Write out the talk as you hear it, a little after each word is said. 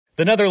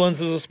The Netherlands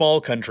is a small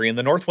country in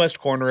the northwest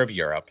corner of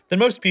Europe that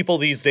most people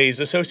these days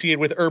associate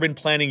with urban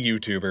planning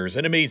YouTubers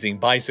and amazing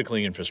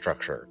bicycling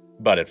infrastructure.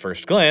 But at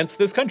first glance,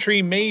 this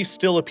country may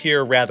still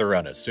appear rather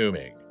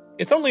unassuming.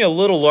 It's only a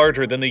little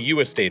larger than the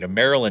US state of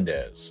Maryland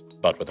is,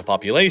 but with a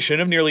population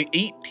of nearly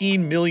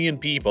 18 million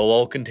people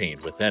all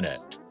contained within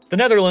it. The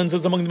Netherlands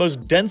is among the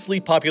most densely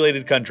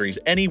populated countries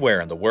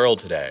anywhere in the world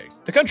today.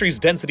 The country's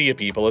density of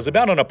people is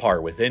about on a par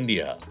with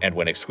India, and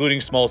when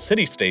excluding small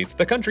city-states,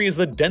 the country is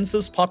the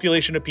densest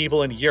population of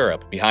people in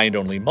Europe, behind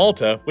only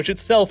Malta, which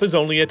itself is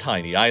only a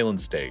tiny island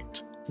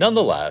state.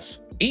 Nonetheless,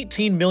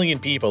 18 million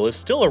people is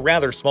still a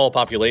rather small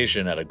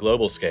population at a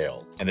global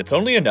scale, and it's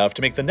only enough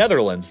to make the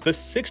Netherlands the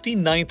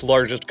 69th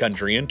largest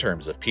country in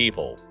terms of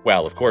people.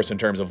 While of course in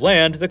terms of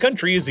land, the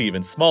country is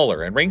even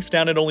smaller and ranks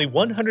down at only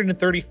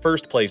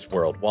 131st place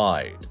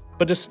worldwide.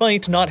 But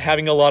despite not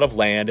having a lot of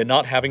land and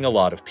not having a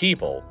lot of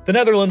people, the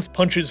Netherlands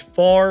punches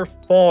far,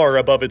 far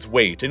above its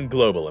weight in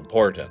global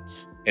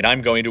importance. And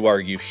I'm going to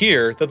argue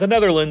here that the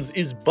Netherlands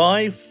is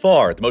by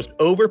far the most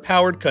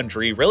overpowered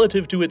country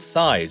relative to its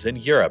size in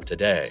Europe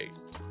today.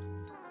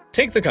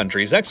 Take the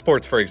country's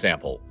exports, for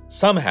example.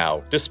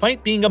 Somehow,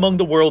 despite being among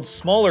the world's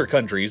smaller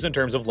countries in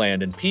terms of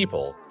land and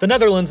people, the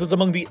Netherlands is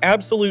among the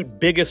absolute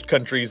biggest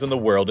countries in the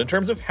world in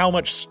terms of how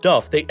much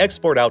stuff they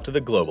export out to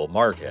the global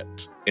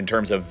market. In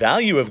terms of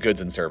value of goods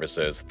and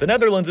services, the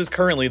Netherlands is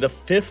currently the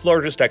 5th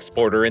largest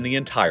exporter in the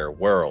entire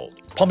world,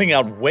 pumping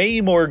out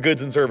way more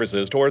goods and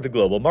services toward the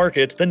global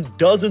market than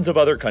dozens of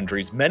other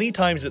countries many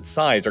times its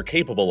size are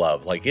capable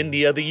of, like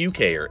India, the UK,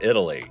 or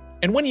Italy.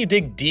 And when you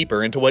dig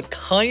deeper into what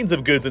kinds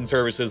of goods and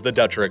services the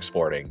Dutch are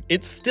exporting,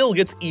 it still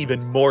gets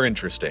even more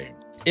interesting.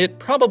 It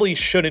probably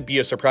shouldn't be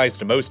a surprise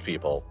to most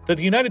people that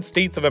the United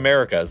States of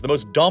America is the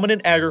most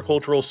dominant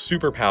agricultural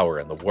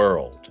superpower in the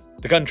world.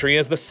 The country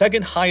has the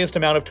second highest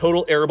amount of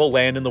total arable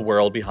land in the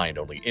world behind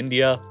only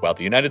India, while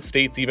the United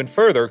States even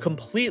further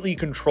completely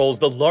controls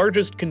the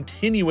largest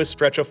continuous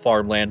stretch of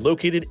farmland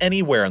located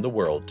anywhere in the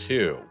world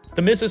too.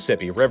 The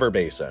Mississippi River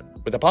Basin.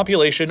 With a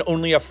population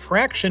only a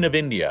fraction of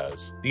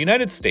India's, the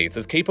United States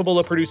is capable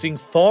of producing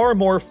far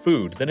more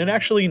food than it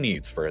actually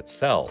needs for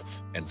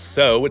itself. And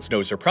so, it's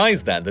no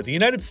surprise then that the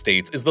United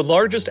States is the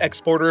largest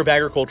exporter of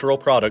agricultural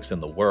products in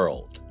the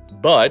world.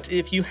 But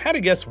if you had to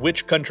guess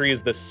which country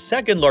is the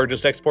second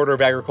largest exporter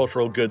of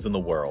agricultural goods in the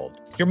world,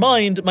 your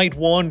mind might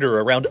wander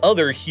around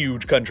other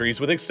huge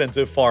countries with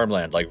extensive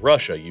farmland like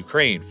Russia,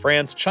 Ukraine,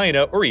 France,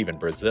 China, or even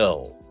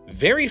Brazil.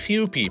 Very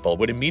few people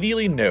would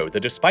immediately know that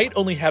despite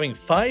only having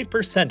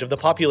 5% of the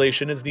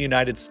population as the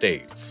United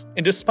States,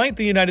 and despite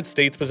the United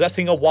States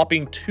possessing a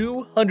whopping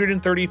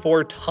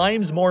 234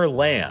 times more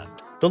land,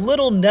 the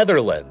little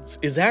Netherlands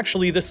is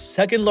actually the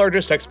second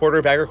largest exporter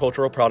of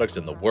agricultural products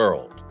in the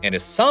world, and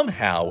is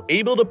somehow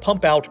able to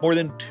pump out more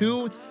than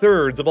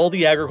 2/3 of all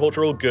the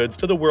agricultural goods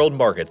to the world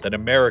market than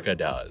America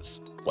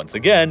does. Once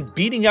again,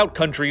 beating out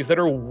countries that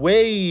are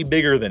way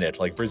bigger than it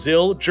like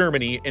Brazil,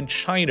 Germany, and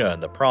China in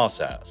the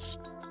process.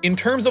 In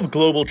terms of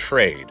global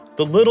trade,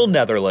 the little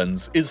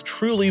Netherlands is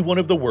truly one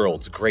of the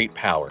world's great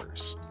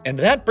powers. And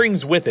that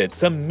brings with it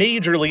some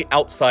majorly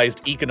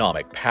outsized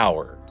economic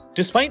power.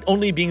 Despite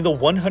only being the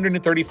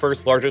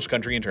 131st largest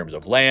country in terms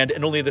of land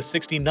and only the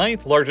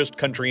 69th largest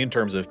country in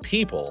terms of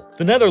people,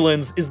 the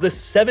Netherlands is the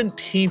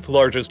 17th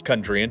largest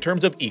country in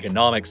terms of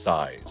economic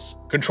size,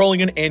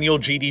 controlling an annual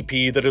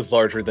GDP that is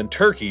larger than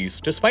Turkey's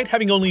despite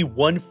having only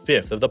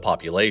 1/5 of the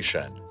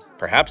population.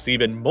 Perhaps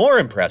even more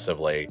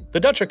impressively, the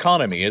Dutch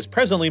economy is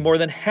presently more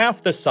than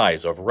half the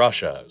size of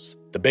Russia's,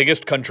 the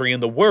biggest country in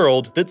the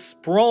world that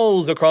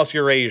sprawls across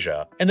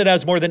Eurasia and that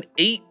has more than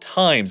 8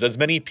 times as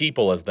many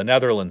people as the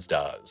Netherlands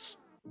does.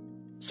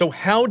 So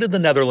how did the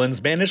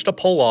Netherlands manage to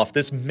pull off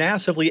this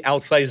massively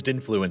outsized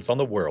influence on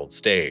the world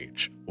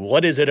stage?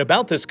 What is it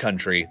about this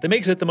country that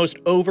makes it the most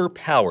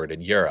overpowered in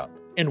Europe?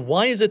 And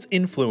why is its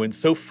influence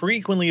so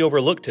frequently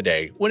overlooked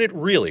today when it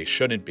really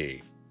shouldn't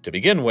be? To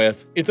begin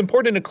with, it's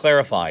important to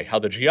clarify how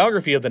the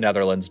geography of the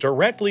Netherlands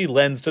directly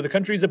lends to the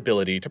country's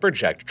ability to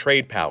project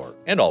trade power,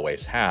 and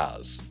always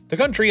has. The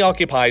country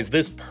occupies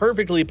this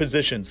perfectly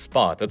positioned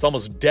spot that's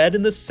almost dead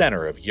in the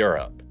center of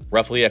Europe,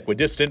 roughly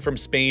equidistant from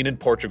Spain and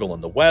Portugal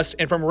in the west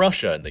and from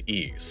Russia in the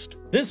east.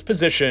 This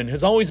position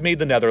has always made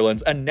the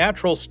Netherlands a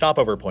natural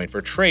stopover point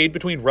for trade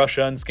between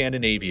Russia and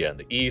Scandinavia in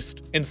the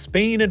east, and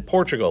Spain and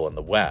Portugal in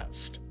the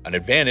west. An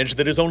advantage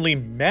that is only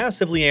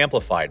massively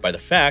amplified by the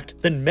fact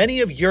that many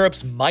of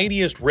Europe's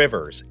mightiest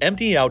rivers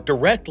empty out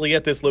directly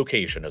at this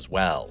location as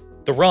well.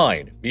 The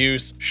Rhine,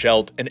 Meuse,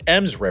 Scheldt, and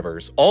Ems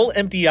rivers all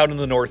empty out in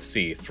the North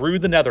Sea through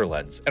the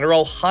Netherlands and are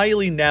all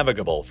highly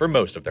navigable for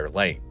most of their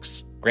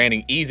lengths,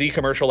 granting easy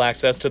commercial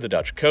access to the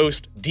Dutch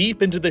coast,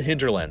 deep into the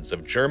hinterlands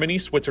of Germany,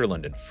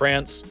 Switzerland, and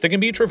France that can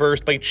be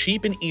traversed by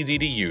cheap and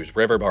easy-to-use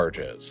river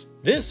barges.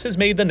 This has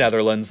made the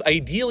Netherlands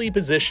ideally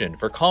positioned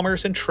for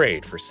commerce and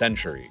trade for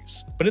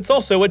centuries. But it's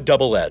also a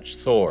double-edged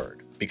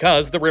sword,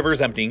 because the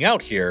rivers emptying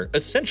out here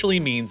essentially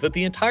means that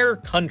the entire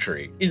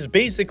country is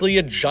basically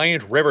a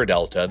giant river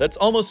delta that's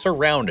almost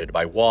surrounded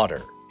by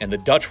water, and the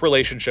Dutch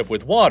relationship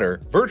with water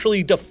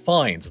virtually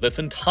defines this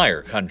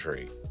entire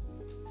country.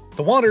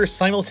 The water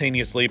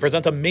simultaneously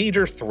presents a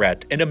major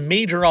threat and a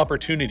major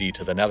opportunity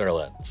to the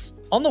Netherlands.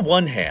 On the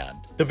one hand,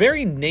 the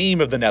very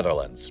name of the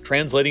Netherlands,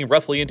 translating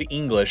roughly into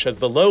English as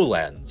the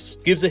lowlands,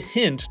 gives a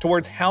hint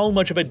towards how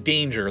much of a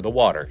danger the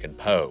water can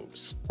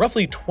pose.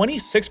 Roughly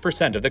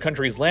 26% of the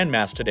country's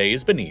landmass today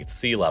is beneath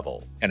sea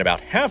level, and about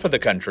half of the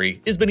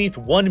country is beneath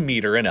 1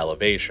 meter in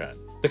elevation.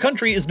 The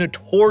country is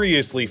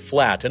notoriously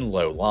flat and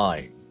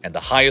low-lying, and the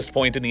highest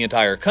point in the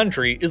entire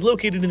country is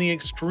located in the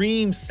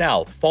extreme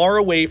south, far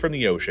away from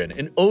the ocean,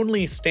 and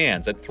only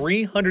stands at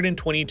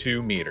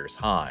 322 meters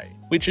high,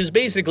 which is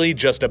basically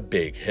just a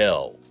big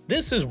hill.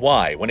 This is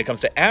why, when it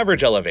comes to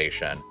average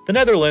elevation, the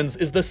Netherlands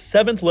is the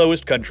 7th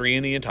lowest country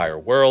in the entire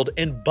world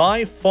and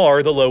by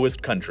far the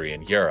lowest country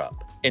in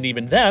Europe. And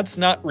even that's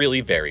not really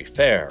very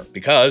fair,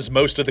 because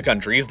most of the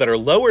countries that are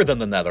lower than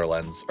the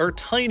Netherlands are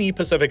tiny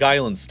Pacific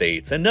Island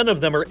states, and none of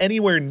them are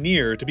anywhere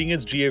near to being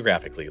as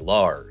geographically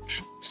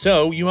large.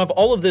 So you have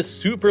all of this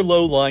super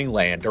low-lying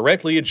land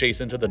directly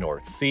adjacent to the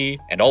North Sea,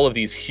 and all of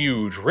these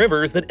huge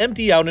rivers that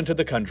empty out into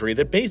the country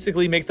that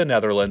basically make the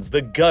Netherlands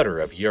the gutter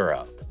of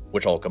Europe,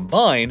 which all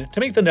combine to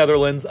make the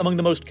Netherlands among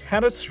the most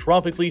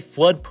catastrophically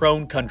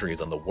flood-prone countries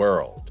in the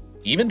world.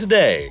 Even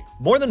today,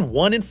 more than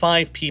 1 in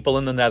 5 people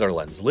in the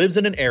Netherlands lives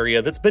in an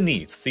area that's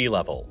beneath sea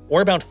level,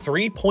 or about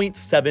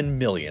 3.7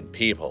 million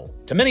people.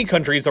 To many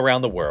countries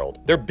around the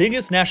world, their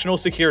biggest national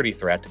security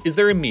threat is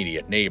their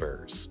immediate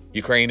neighbors.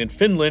 Ukraine and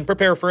Finland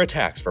prepare for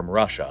attacks from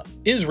Russia.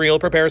 Israel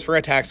prepares for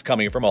attacks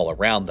coming from all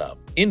around them.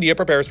 India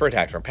prepares for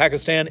attacks from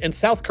Pakistan, and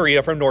South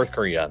Korea from North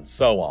Korea, and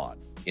so on.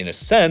 In a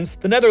sense,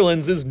 the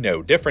Netherlands is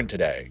no different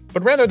today,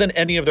 but rather than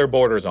any of their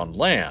borders on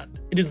land,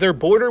 it is their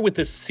border with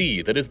the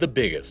sea that is the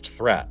biggest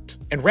threat.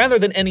 And rather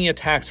than any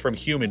attacks from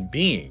human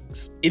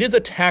beings, it is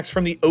attacks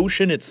from the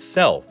ocean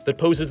itself that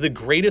poses the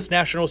greatest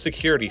national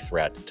security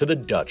threat to the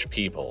Dutch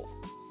people.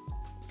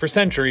 For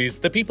centuries,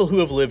 the people who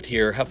have lived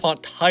here have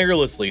fought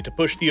tirelessly to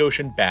push the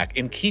ocean back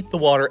and keep the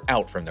water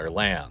out from their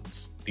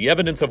lands. The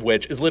evidence of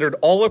which is littered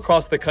all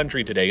across the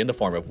country today in the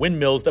form of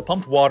windmills that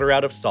pumped water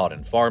out of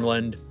sodden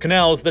farmland,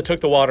 canals that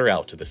took the water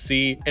out to the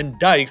sea, and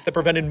dikes that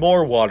prevented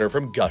more water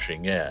from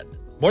gushing in.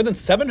 More than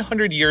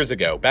 700 years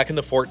ago, back in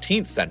the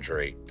 14th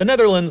century, the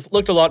Netherlands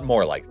looked a lot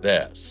more like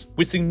this,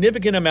 with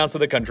significant amounts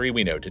of the country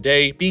we know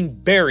today being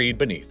buried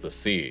beneath the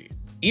sea.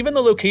 Even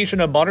the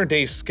location of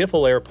modern-day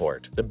Schiphol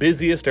Airport, the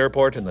busiest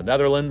airport in the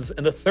Netherlands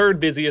and the 3rd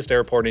busiest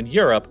airport in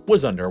Europe,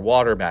 was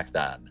underwater back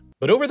then.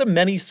 But over the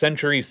many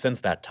centuries since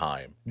that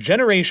time,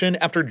 generation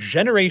after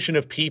generation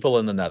of people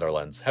in the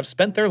Netherlands have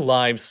spent their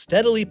lives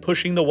steadily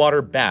pushing the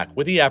water back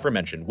with the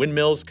aforementioned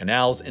windmills,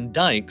 canals, and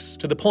dikes,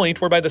 to the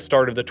point where by the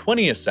start of the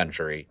 20th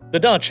century, the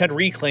Dutch had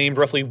reclaimed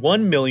roughly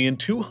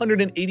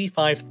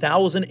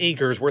 1,285,000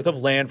 acres worth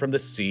of land from the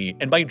sea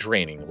and by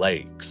draining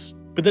lakes.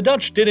 But the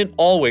Dutch didn't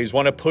always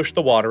want to push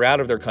the water out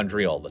of their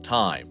country all the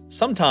time.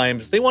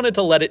 Sometimes they wanted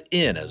to let it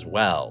in as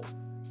well.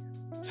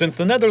 Since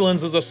the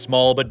Netherlands is a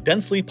small but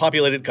densely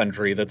populated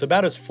country that's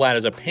about as flat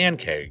as a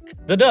pancake,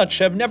 the Dutch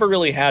have never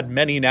really had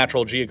many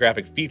natural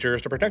geographic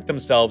features to protect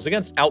themselves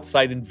against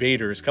outside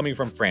invaders coming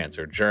from France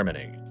or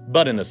Germany.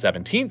 But in the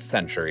 17th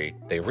century,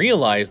 they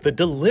realized that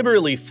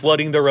deliberately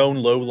flooding their own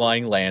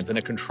low-lying lands in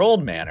a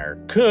controlled manner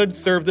could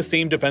serve the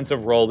same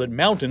defensive role that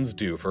mountains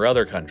do for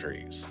other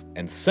countries.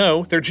 And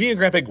so, their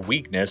geographic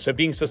weakness of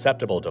being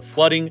susceptible to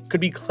flooding could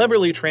be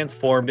cleverly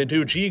transformed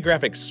into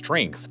geographic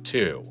strength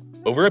too.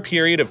 Over a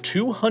period of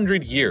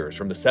 200 years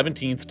from the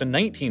 17th to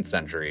 19th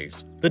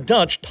centuries, the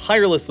Dutch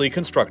tirelessly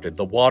constructed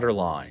the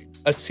waterline,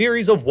 a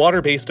series of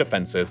water-based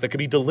defenses that could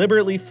be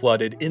deliberately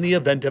flooded in the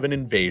event of an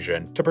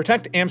invasion to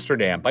protect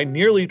Amsterdam by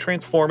nearly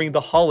transforming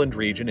the Holland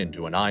region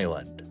into an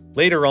island.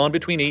 Later on,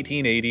 between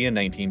 1880 and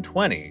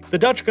 1920, the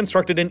Dutch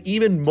constructed an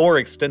even more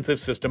extensive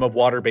system of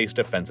water-based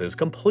defenses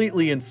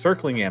completely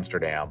encircling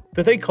Amsterdam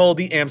that they called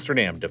the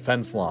Amsterdam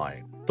Defense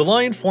Line. The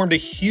line formed a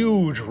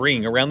huge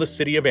ring around the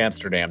city of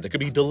Amsterdam that could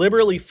be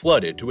deliberately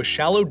flooded to a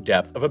shallow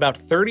depth of about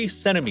 30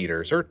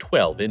 centimeters or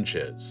 12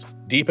 inches.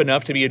 Deep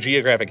enough to be a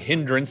geographic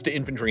hindrance to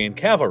infantry and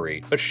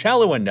cavalry, but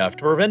shallow enough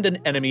to prevent an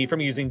enemy from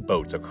using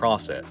boats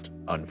across it.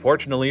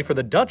 Unfortunately for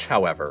the Dutch,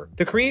 however,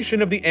 the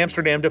creation of the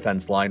Amsterdam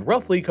Defense Line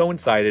roughly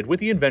coincided with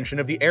the invention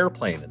of the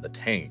airplane and the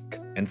tank.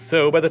 And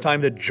so by the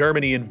time that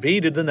Germany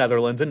invaded the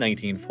Netherlands in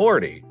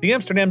 1940, the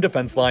Amsterdam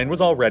Defense Line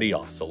was already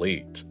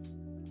obsolete.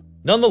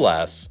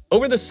 Nonetheless,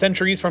 over the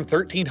centuries from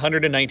 1300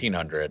 to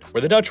 1900,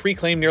 where the Dutch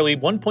reclaimed nearly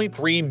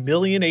 1.3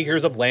 million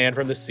acres of land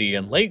from the sea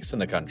and lakes in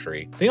the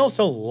country, they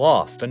also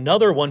lost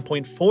another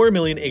 1.4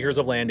 million acres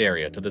of land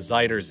area to the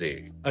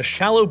Zuiderzee, a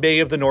shallow bay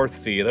of the North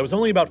Sea that was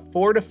only about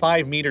 4 to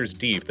 5 meters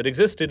deep that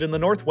existed in the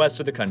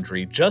northwest of the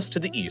country just to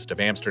the east of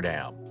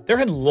Amsterdam. There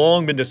had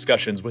long been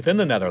discussions within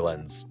the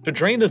Netherlands to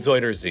drain the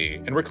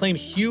Zuiderzee and reclaim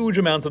huge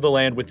amounts of the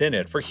land within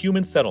it for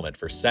human settlement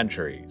for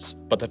centuries,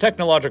 but the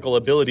technological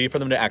ability for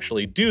them to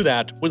actually do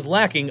that was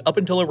lacking up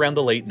until around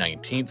the late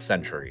 19th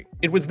century.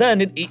 It was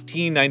then in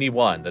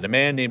 1891 that a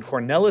man named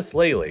Cornelis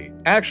Lely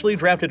actually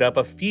drafted up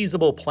a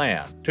feasible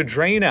plan to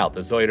drain out the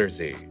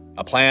Zuiderzee.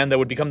 a plan that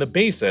would become the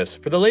basis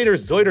for the later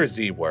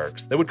Zuiderzee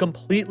works that would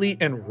completely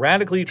and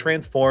radically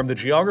transform the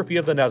geography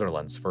of the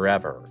Netherlands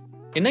forever.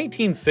 In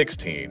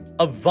 1916,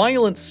 a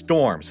violent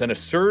storm sent a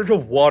surge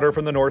of water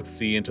from the North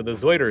Sea into the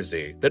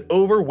Zuiderzee that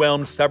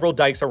overwhelmed several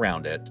dikes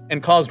around it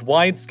and caused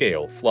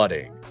wide-scale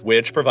flooding,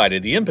 which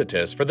provided the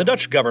impetus for the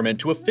Dutch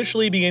government to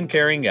officially begin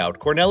carrying out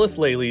Cornelis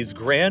Lely's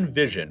grand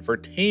vision for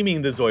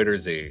taming the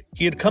Zuiderzee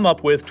he had come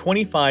up with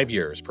 25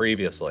 years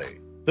previously.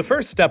 The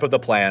first step of the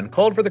plan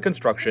called for the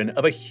construction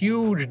of a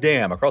huge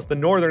dam across the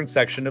northern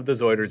section of the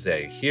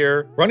Zuiderzee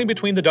here, running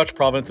between the Dutch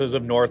provinces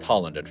of North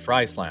Holland and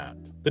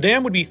Friesland. The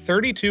dam would be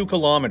 32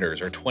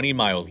 kilometers or 20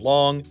 miles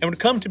long and would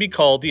come to be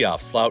called the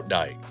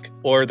Afsluitdijk,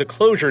 or the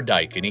closure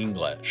dike in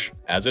English.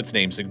 As its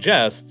name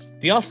suggests,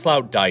 the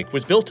Afsluitdijk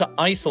was built to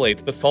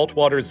isolate the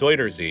saltwater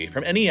Zuiderzee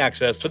from any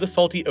access to the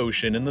salty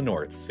ocean in the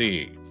North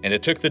Sea, and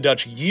it took the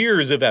Dutch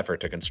years of effort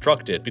to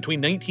construct it between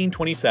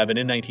 1927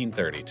 and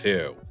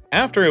 1932.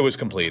 After it was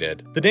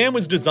completed, the dam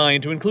was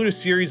designed to include a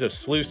series of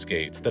sluice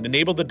gates that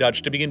enabled the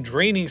Dutch to begin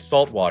draining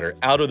saltwater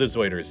out of the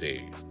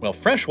Zuiderzee, while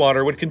fresh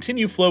water would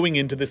continue flowing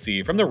into the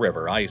sea from the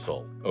River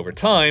IJssel. Over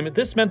time,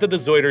 this meant that the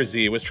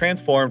Zuiderzee was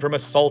transformed from a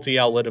salty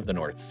outlet of the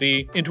North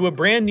Sea into a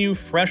brand new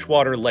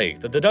freshwater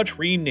lake that the Dutch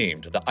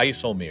renamed the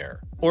IJsselmeer,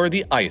 or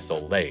the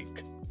IJssel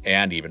Lake.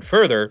 And even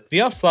further, the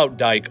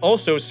Afsluitdijk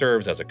also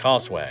serves as a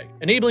causeway,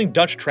 enabling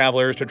Dutch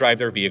travelers to drive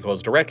their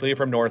vehicles directly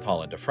from North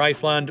Holland to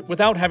Friesland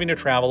without having to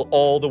travel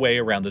all the way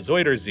around the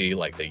Zuiderzee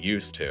like they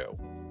used to.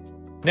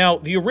 Now,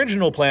 the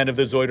original plan of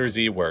the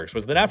Zuiderzee works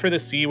was that after the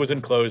sea was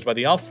enclosed by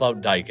the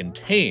Afsluitdijk and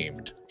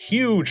tamed,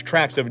 huge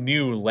tracts of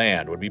new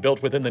land would be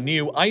built within the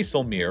new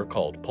IJsselmeer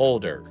called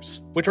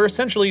polders, which are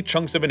essentially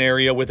chunks of an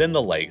area within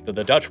the lake that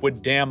the Dutch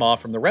would dam off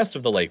from the rest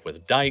of the lake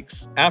with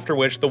dikes, after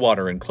which the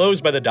water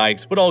enclosed by the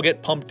dikes would all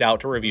get pumped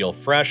out to reveal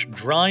fresh,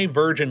 dry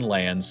virgin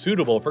land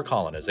suitable for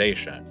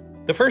colonization.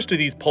 The first of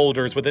these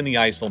polders within the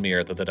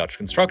IJsselmeer that the Dutch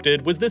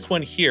constructed was this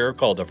one here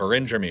called the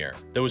Veringermeer,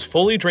 that was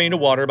fully drained of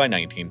water by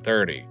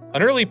 1930,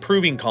 an early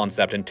proving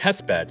concept and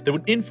testbed that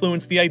would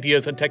influence the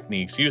ideas and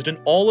techniques used in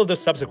all of the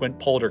subsequent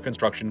polder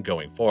construction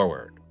going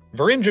forward.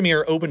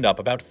 Veringermeer opened up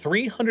about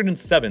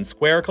 307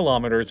 square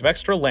kilometers of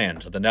extra land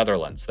to the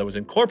Netherlands that was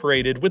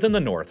incorporated within the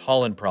North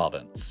Holland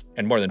province,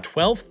 and more than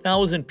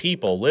 12,000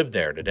 people live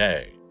there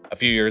today. A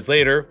few years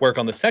later, work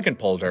on the second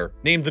polder,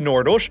 named the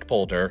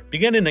Noordoostpolder,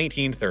 began in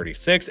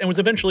 1936 and was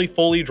eventually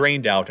fully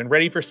drained out and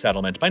ready for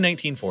settlement by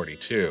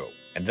 1942.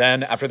 And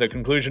then, after the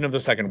conclusion of the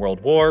Second World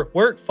War,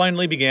 work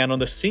finally began on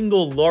the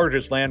single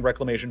largest land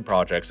reclamation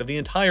projects of the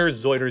entire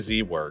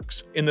Zuiderzee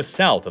works in the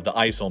south of the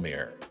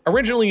IJsselmeer.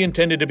 Originally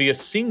intended to be a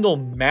single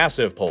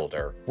massive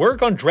polder,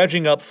 work on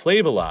dredging up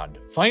Flevoland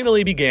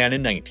finally began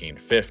in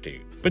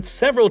 1950. But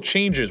several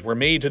changes were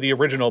made to the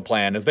original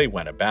plan as they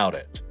went about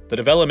it. The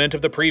development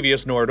of the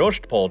previous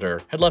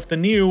Noordoostpolder had left the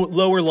new,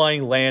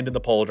 lower-lying land in the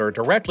polder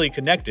directly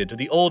connected to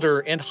the older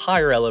and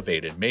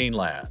higher-elevated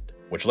mainland,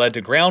 which led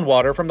to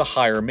groundwater from the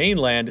higher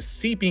mainland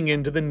seeping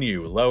into the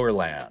new lower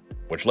land,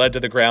 which led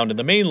to the ground in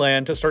the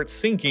mainland to start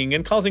sinking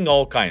and causing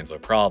all kinds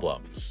of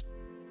problems.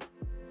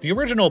 The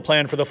original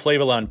plan for the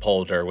Flevoland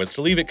polder was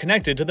to leave it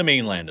connected to the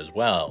mainland as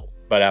well.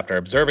 But after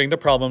observing the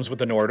problems with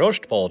the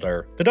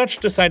Noordoostpolder, the Dutch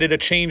decided to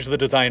change the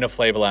design of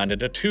Flevoland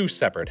into two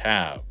separate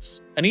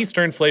halves, an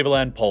eastern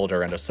Flevoland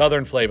polder and a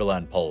southern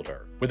Flevoland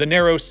polder, with a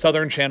narrow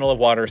southern channel of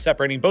water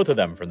separating both of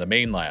them from the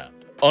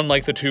mainland.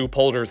 Unlike the two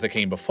polders that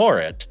came before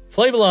it,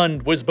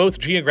 Flevoland was both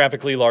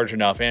geographically large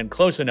enough and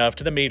close enough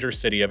to the major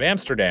city of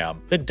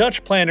Amsterdam that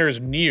Dutch planners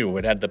knew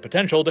it had the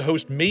potential to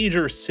host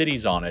major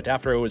cities on it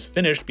after it was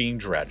finished being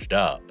dredged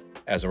up.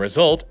 As a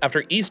result,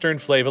 after Eastern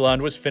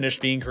Flevoland was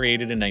finished being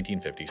created in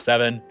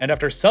 1957, and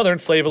after Southern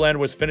Flevoland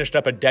was finished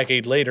up a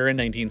decade later in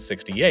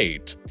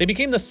 1968, they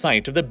became the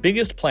site of the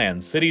biggest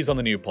planned cities on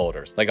the new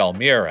polders, like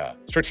Almere,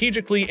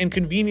 strategically and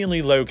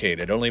conveniently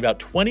located only about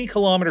 20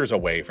 kilometers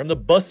away from the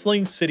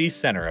bustling city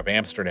center of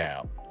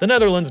Amsterdam, the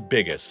Netherlands'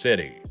 biggest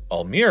city.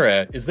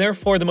 Almere is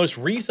therefore the most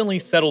recently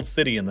settled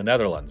city in the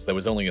Netherlands that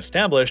was only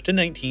established in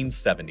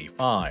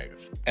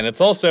 1975. And it's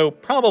also,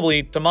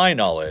 probably to my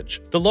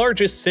knowledge, the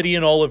largest city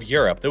in all of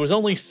Europe that was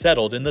only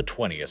settled in the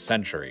 20th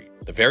century.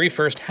 The very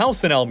first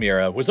house in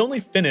Almere was only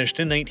finished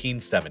in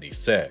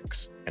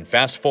 1976. And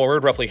fast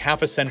forward roughly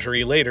half a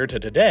century later to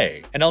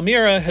today, and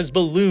Almere has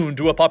ballooned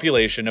to a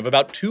population of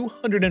about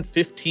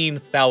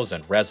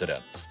 215,000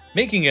 residents,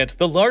 making it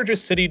the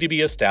largest city to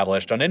be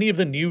established on any of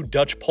the new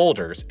Dutch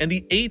polders and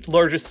the 8th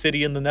largest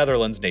city in the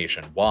Netherlands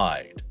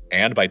nationwide.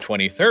 And by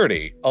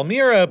 2030,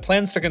 Almere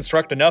plans to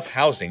construct enough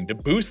housing to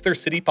boost their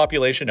city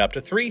population up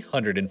to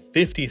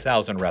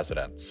 350,000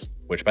 residents,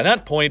 which by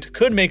that point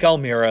could make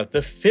Almere the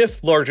 5th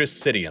largest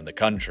city in the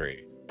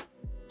country.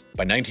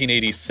 By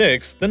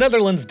 1986, the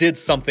Netherlands did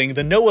something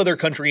that no other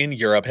country in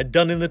Europe had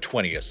done in the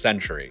 20th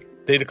century.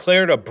 They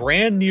declared a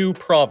brand new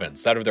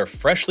province out of their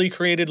freshly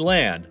created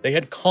land they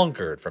had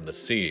conquered from the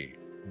sea.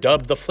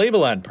 Dubbed the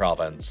Flevoland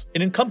province,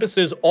 it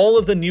encompasses all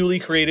of the newly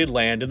created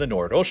land in the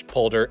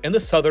Nordoostpolder and the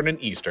southern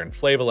and eastern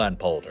Flevoland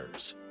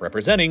polders,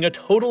 representing a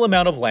total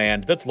amount of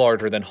land that's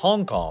larger than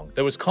Hong Kong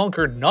that was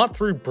conquered not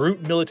through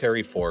brute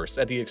military force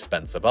at the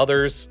expense of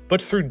others,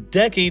 but through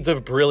decades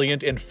of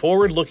brilliant and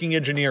forward-looking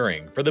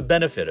engineering for the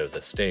benefit of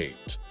the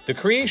state. The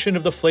creation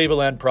of the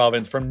Flevoland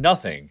province from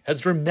nothing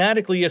has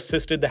dramatically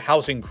assisted the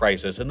housing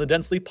crisis in the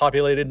densely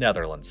populated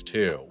Netherlands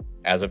too.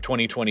 As of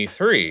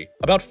 2023,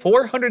 about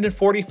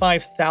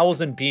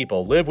 445,000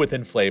 people live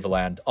within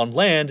Flevoland on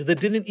land that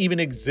didn't even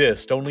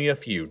exist only a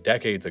few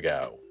decades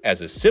ago,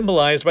 as is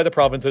symbolized by the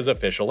province's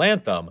official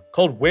anthem,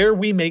 called Where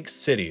We Make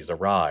Cities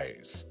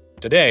Arise.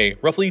 Today,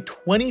 roughly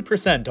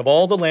 20% of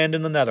all the land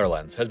in the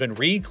Netherlands has been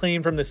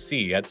reclaimed from the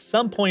sea at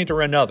some point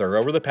or another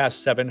over the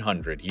past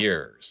 700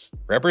 years,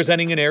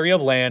 representing an area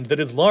of land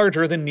that is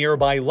larger than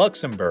nearby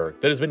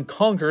Luxembourg that has been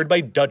conquered by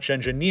Dutch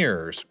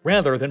engineers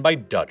rather than by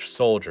Dutch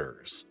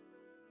soldiers.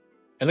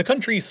 And the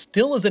country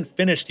still isn't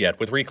finished yet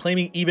with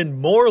reclaiming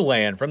even more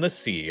land from the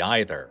sea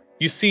either.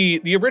 You see,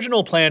 the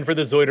original plan for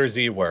the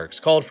Zuiderzee works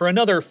called for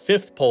another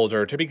fifth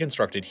polder to be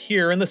constructed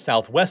here in the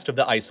southwest of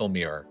the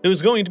IJsselmeer that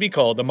was going to be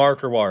called the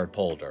Markerwaard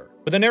polder,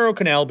 with a narrow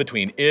canal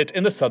between it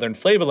and the southern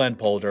Flevoland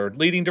polder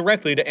leading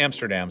directly to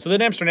Amsterdam so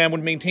that Amsterdam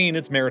would maintain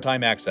its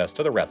maritime access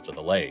to the rest of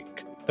the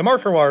lake. The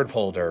Markerwaard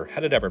polder,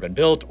 had it ever been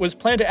built, was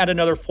planned to add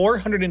another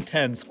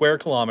 410 square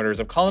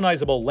kilometers of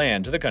colonizable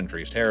land to the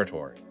country's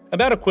territory,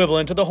 about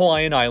equivalent to the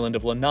Hawaiian island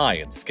of Lanai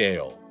in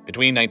scale.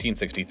 Between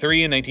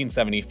 1963 and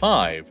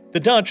 1975, the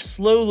Dutch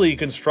slowly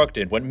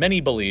constructed what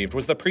many believed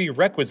was the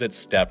prerequisite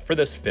step for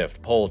this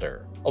fifth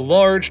polder, a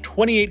large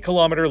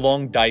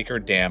 28-kilometer-long dike or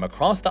dam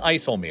across the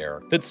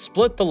IJsselmeer that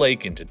split the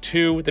lake into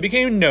two that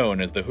became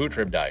known as the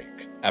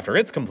Hoetribdijk. After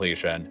its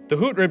completion, the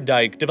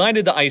Hoetribdijk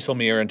divided the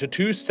IJsselmeer into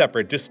two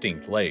separate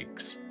distinct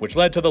lakes, which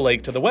led to the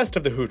lake to the west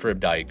of the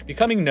Hoetribdijk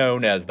becoming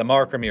known as the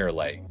Markermeer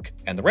Lake,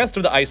 and the rest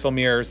of the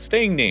IJsselmeer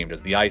staying named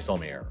as the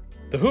IJsselmeer.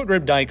 The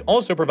Hoetribdijk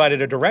also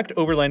provided a direct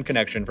overland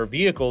connection for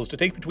vehicles to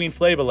take between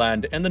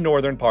Flevoland and the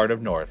northern part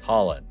of North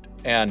Holland.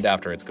 And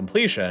after its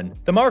completion,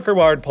 the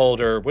Markerwaard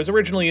polder was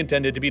originally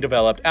intended to be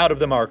developed out of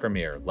the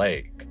Markermeer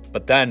Lake.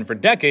 But then, for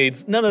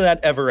decades, none of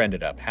that ever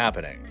ended up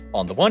happening.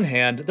 On the one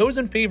hand, those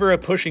in favor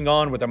of pushing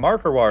on with the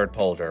Markerwaard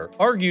polder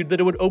argued that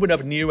it would open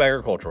up new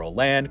agricultural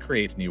land,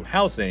 create new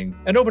housing,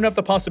 and open up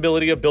the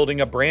possibility of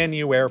building a brand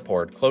new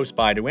airport close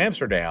by to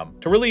Amsterdam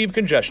to relieve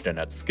congestion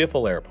at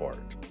Schiphol Airport.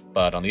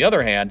 But on the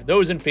other hand,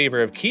 those in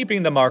favor of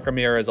keeping the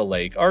Markermeer as a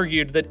lake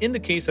argued that in the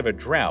case of a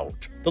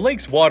drought, the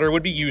lake's water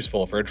would be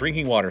useful for a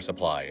drinking water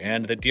supply,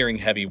 and that during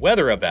heavy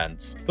weather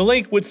events, the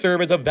lake would serve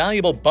as a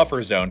valuable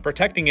buffer zone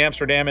protecting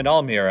Amsterdam and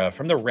Almere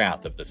from the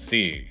wrath of the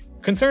sea.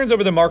 Concerns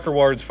over the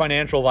Markerwaard's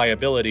financial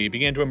viability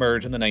began to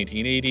emerge in the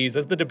 1980s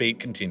as the debate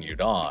continued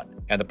on,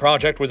 and the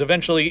project was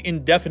eventually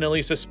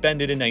indefinitely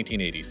suspended in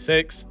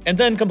 1986, and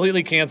then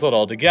completely cancelled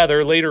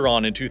altogether later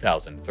on in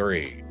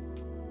 2003.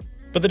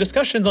 But the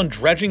discussions on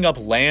dredging up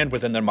land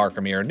within the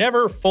Markermeer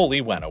never fully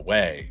went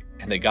away,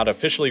 and they got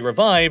officially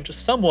revived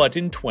somewhat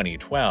in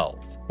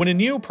 2012, when a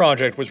new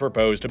project was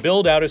proposed to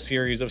build out a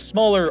series of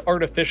smaller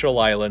artificial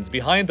islands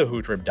behind the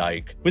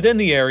Hoetribdijk within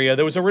the area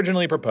that was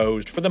originally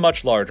proposed for the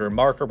much larger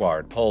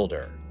Markerwaard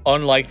polder.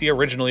 Unlike the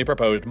originally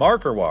proposed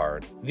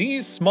Markerwaard,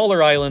 these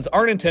smaller islands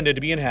aren't intended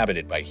to be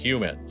inhabited by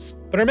humans,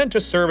 but are meant to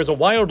serve as a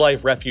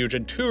wildlife refuge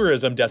and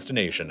tourism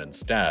destination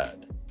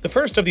instead. The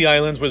first of the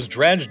islands was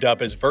dredged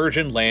up as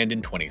virgin land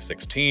in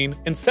 2016,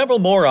 and several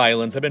more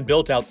islands have been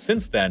built out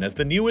since then as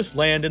the newest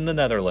land in the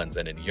Netherlands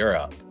and in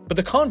Europe. But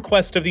the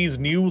conquest of these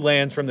new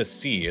lands from the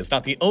sea is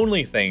not the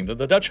only thing that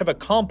the Dutch have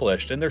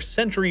accomplished in their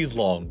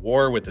centuries-long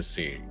war with the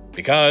sea,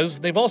 because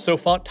they've also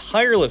fought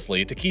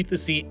tirelessly to keep the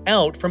sea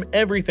out from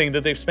everything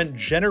that they've spent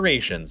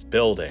generations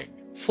building.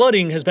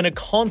 Flooding has been a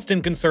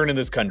constant concern in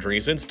this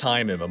country since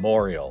time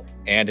immemorial,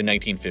 and in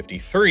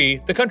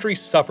 1953, the country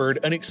suffered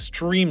an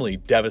extremely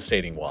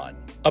devastating one.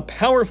 A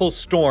powerful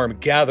storm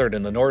gathered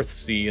in the North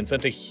Sea and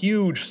sent a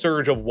huge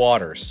surge of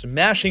water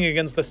smashing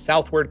against the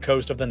southward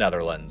coast of the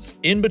Netherlands,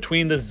 in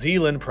between the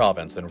Zeeland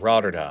province and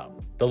Rotterdam.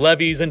 The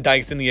levees and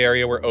dikes in the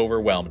area were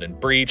overwhelmed and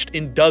breached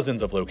in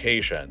dozens of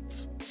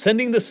locations,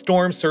 sending the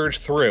storm surge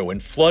through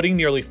and flooding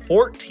nearly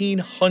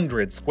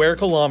 1,400 square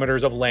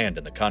kilometers of land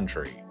in the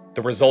country.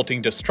 The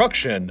resulting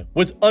destruction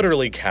was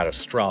utterly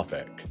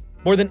catastrophic.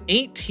 More than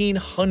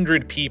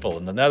 1,800 people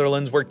in the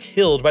Netherlands were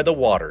killed by the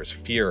water's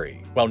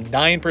fury, while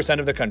 9%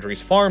 of the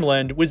country's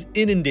farmland was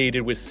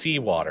inundated with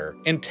seawater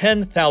and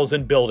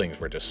 10,000 buildings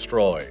were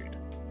destroyed.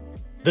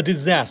 The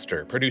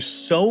disaster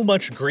produced so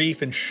much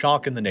grief and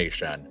shock in the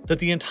nation that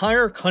the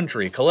entire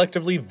country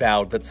collectively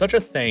vowed that such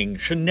a thing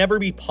should never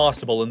be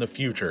possible in the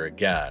future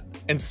again.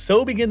 And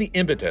so began the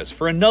impetus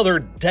for another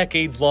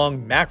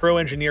decades-long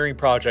macro-engineering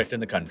project in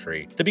the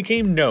country that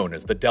became known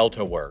as the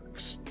Delta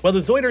Works. While the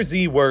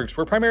Zuiderzee works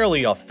were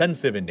primarily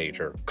offensive in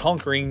nature,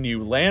 conquering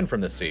new land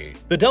from the sea,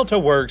 the Delta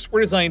Works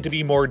were designed to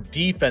be more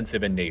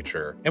defensive in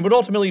nature and would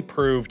ultimately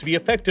prove to be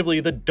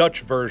effectively the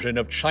Dutch version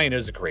of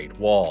China's Great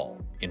Wall.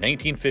 In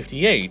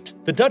 1958,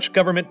 the Dutch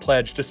government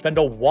pledged to spend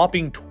a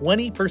whopping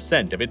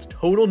 20% of its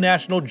total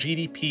national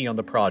GDP on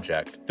the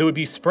project that would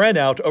be spread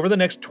out over the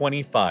next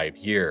 25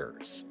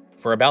 years.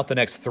 For about the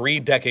next 3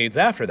 decades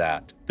after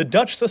that, the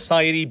Dutch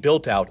society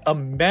built out a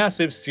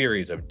massive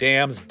series of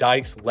dams,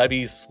 dikes,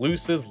 levees,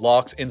 sluices,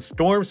 locks, and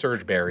storm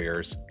surge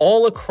barriers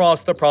all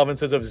across the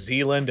provinces of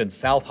Zeeland and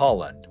South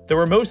Holland that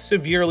were most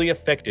severely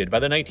affected by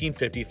the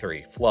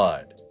 1953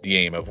 flood, the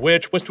aim of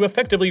which was to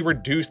effectively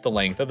reduce the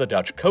length of the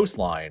Dutch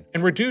coastline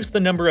and reduce the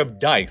number of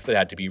dikes that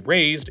had to be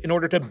raised in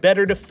order to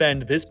better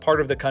defend this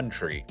part of the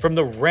country from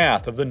the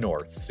wrath of the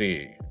North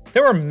Sea.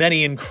 There are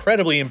many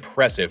incredibly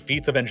impressive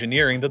feats of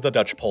engineering that the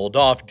Dutch pulled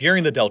off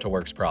during the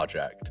DeltaWorks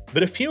project,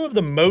 but a few of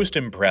the most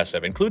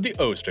impressive include the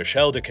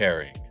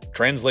Oosterscheldekering,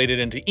 translated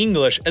into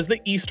English as the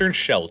Eastern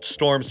Scheldt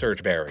Storm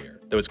Surge Barrier,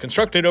 that was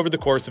constructed over the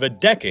course of a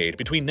decade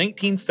between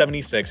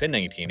 1976 and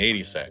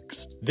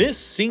 1986. This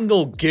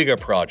single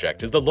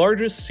giga-project is the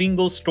largest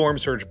single storm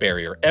surge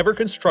barrier ever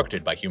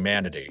constructed by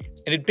humanity,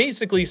 and it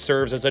basically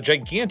serves as a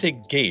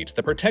gigantic gate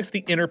that protects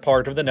the inner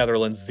part of the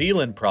Netherlands'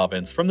 Zeeland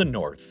province from the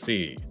North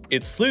Sea.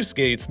 Its sluice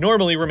gates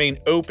normally remain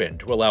open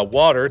to allow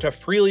water to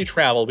freely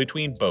travel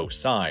between both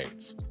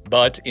sides.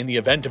 But in the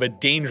event of a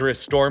dangerous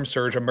storm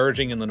surge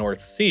emerging in the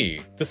North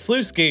Sea, the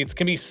sluice gates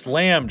can be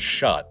slammed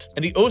shut,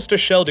 and the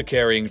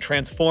Oosterscheldekering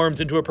transforms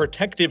into a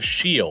protective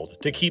shield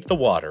to keep the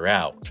water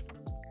out.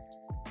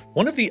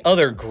 One of the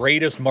other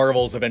greatest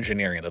marvels of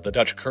engineering that the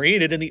Dutch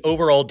created in the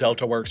overall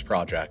DeltaWorks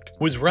project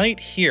was right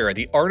here at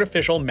the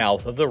artificial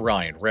mouth of the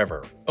Rhine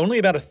River, only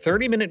about a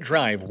 30-minute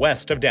drive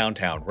west of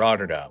downtown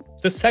Rotterdam,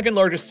 the second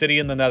largest city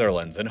in the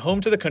Netherlands and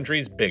home to the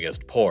country's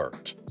biggest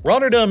port.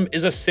 Rotterdam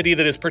is a city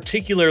that is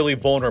particularly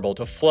vulnerable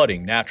to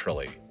flooding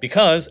naturally,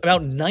 because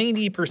about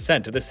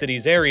 90% of the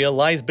city's area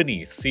lies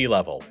beneath sea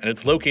level, and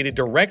it's located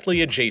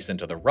directly adjacent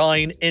to the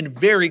Rhine and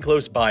very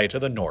close by to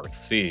the North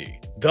Sea.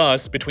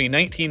 Thus, between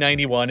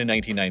 1991 and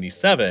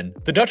 1997,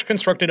 the Dutch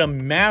constructed a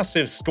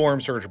massive storm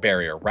surge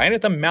barrier right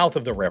at the mouth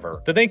of the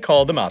river that they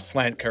called the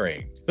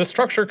MapTiler. The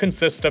structure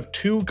consists of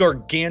 2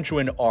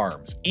 gargantuan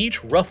arms,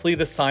 each roughly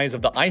the size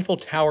of the Eiffel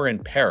Tower in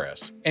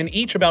Paris, and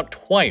each about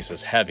twice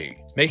as heavy,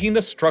 making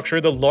the structure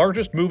the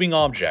largest moving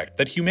object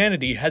that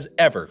humanity has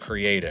ever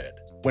created.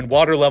 When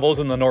water levels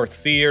in the North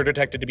Sea are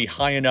detected to be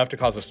high enough to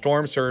cause a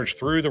storm surge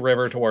through the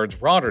river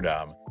towards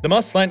Rotterdam, the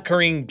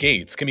MapTiler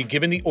gates can be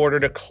given the order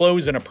to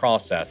close in a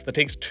process that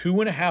takes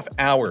 2.5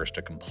 hours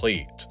to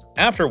complete.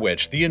 After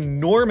which, the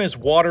enormous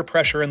water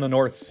pressure in the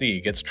North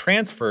Sea gets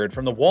transferred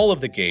from the wall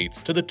of the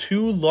gates to the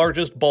 2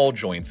 largest ball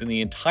joints in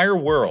the entire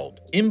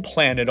world,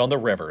 implanted on the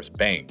river's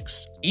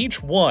banks,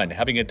 each one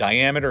having a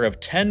diameter of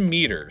 10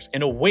 meters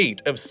and a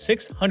weight of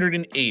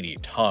 680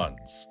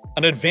 tons.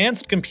 An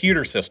advanced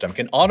computer system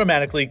can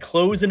automatically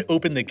close and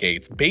open the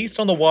gates based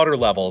on the water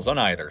levels on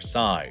either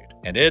side,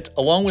 and it,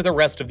 along with the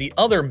rest of the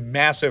other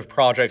massive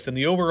projects in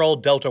the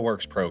overall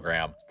DeltaWorks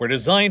program, were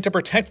designed to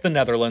protect the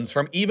Netherlands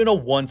from even a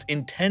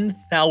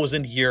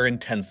once-in-10,000-year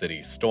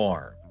intensity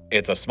storm.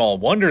 It's a small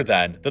wonder,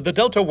 then, that the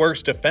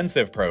DeltaWorks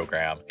defensive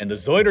program and the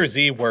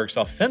Zuiderzee Works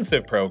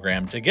offensive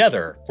program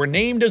together were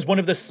named as one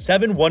of the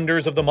 7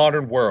 wonders of the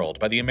modern world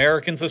by the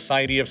American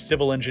Society of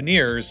Civil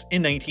Engineers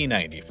in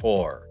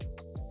 1994.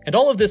 And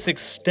all of this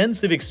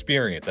extensive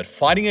experience at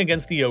fighting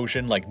against the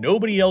ocean like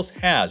nobody else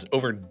has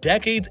over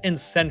decades and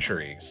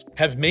centuries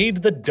have made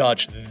the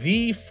Dutch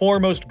the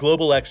foremost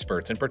global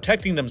experts in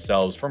protecting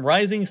themselves from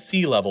rising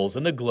sea levels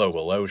in the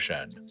global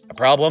ocean. A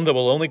problem that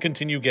will only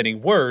continue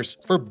getting worse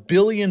for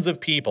billions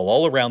of people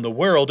all around the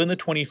world in the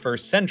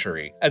 21st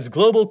century as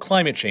global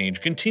climate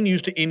change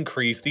continues to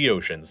increase the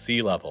ocean's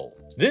sea level.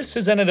 This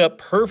has ended up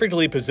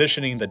perfectly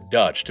positioning the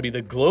Dutch to be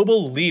the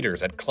global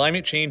leaders at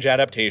climate change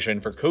adaptation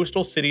for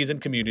coastal cities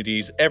and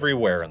communities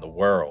everywhere in the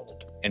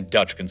world. And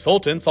Dutch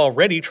consultants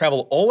already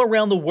travel all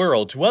around the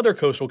world to other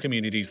coastal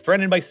communities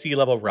threatened by sea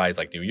level rise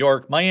like New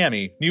York,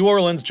 Miami, New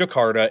Orleans,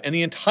 Jakarta, and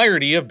the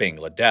entirety of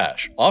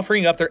Bangladesh,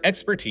 offering up their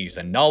expertise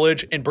and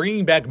knowledge and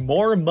bringing back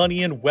more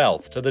money and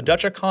wealth to the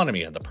Dutch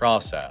economy in the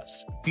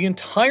process. The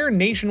entire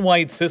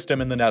nationwide system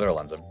in the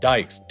Netherlands of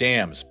dikes,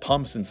 dams,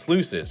 pumps, and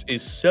sluices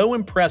is so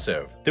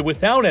impressive that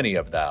without any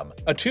of them,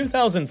 a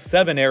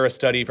 2007-era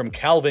study from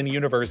Calvin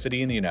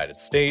University in the United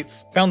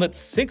States found that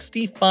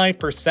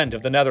 65%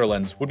 of the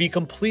Netherlands would be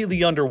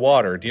completely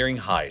underwater during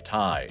high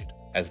tide.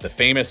 As the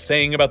famous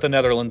saying about the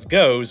Netherlands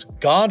goes,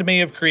 God may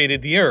have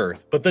created the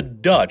earth, but the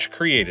Dutch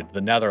created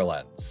the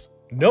Netherlands.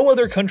 No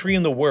other country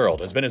in the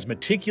world has been as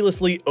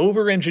meticulously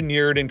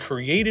over-engineered and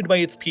created by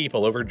its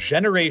people over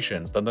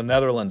generations than the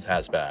Netherlands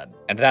has been,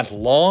 and that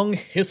long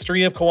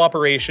history of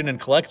cooperation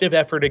and collective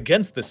effort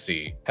against the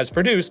sea has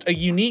produced a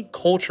unique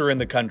culture in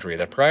the country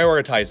that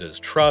prioritizes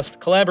trust,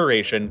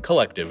 collaboration,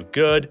 collective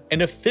good,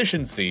 and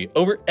efficiency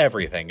over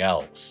everything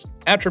else.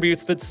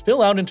 attributes that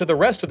spill out into the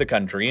rest of the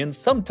country in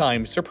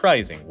sometimes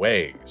surprising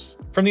ways.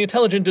 From the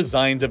intelligent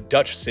designs of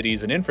Dutch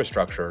cities and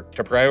infrastructure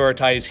to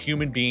prioritize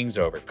human beings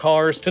over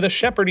cars, to the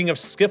shepherding of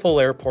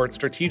Schiphol Airport's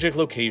strategic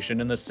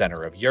location in the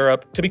center of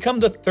Europe to become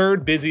the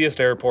third busiest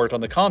airport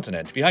on the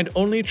continent behind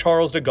only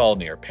Charles de Gaulle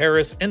near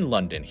Paris and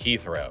London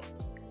Heathrow.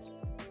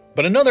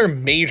 But another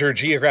major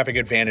geographic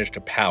advantage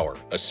to power,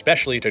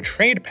 especially to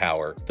trade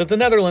power, that the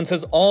Netherlands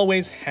has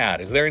always had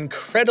is their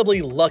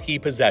incredibly lucky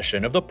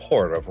possession of the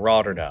Port of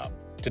Rotterdam.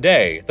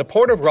 Today, the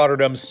Port of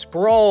Rotterdam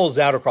sprawls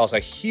out across a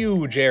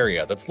huge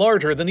area that's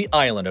larger than the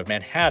island of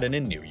Manhattan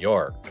in New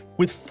York,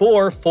 with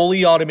 4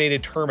 fully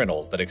automated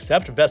terminals that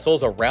accept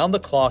vessels around the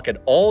clock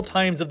at all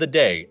times of the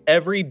day,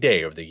 every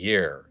day of the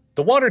year.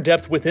 The water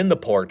depth within the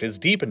port is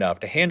deep enough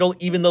to handle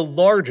even the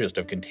largest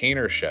of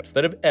container ships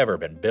that have ever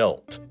been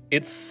built.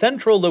 Its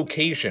central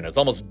location is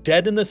almost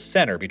dead in the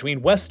center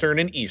between Western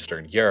and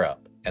Eastern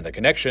Europe, and the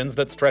connections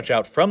that stretch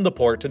out from the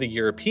port to the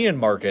European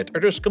market are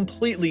just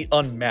completely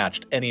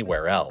unmatched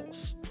anywhere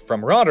else.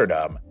 From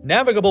Rotterdam,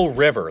 navigable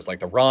rivers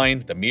like the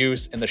Rhine, the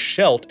Meuse, and the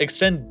Scheldt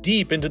extend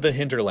deep into the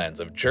hinterlands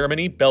of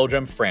Germany,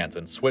 Belgium, France,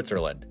 and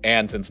Switzerland.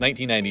 And since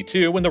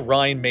 1992, when the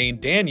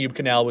Rhine-Main-Danube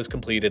Canal was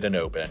completed and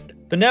opened,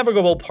 the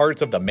navigable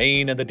parts of the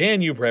Main and the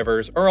Danube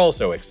rivers are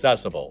also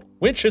accessible,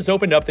 which has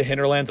opened up the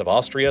hinterlands of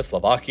Austria,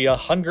 Slovakia,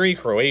 Hungary,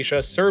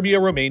 Croatia, Serbia,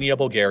 Romania,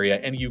 Bulgaria,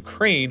 and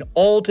Ukraine,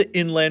 all to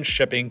inland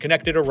shipping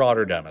connected to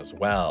Rotterdam as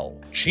well.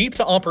 Cheap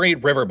to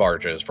operate river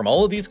barges from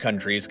all of these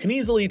countries can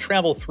easily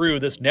travel through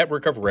this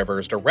network of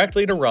rivers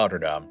directly to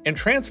Rotterdam and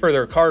transfer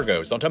their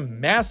cargoes onto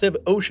massive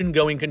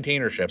ocean-going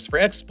container ships for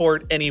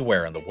export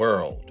anywhere in the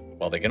world,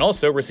 while they can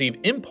also receive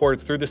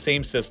imports through the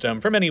same system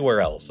from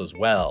anywhere else as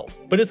well.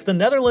 But it's the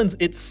Netherlands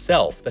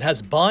itself that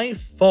has by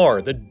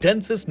far the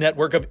densest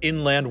network of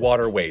inland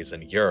waterways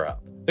in Europe.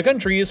 The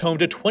country is home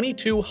to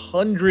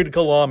 2,200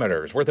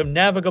 kilometers worth of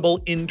navigable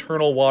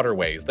internal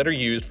waterways that are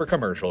used for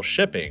commercial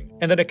shipping,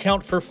 and that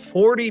account for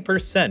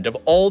 40% of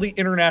all the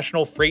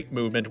international freight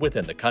movement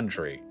within the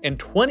country, and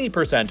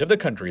 20% of the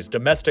country's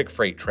domestic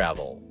freight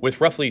travel.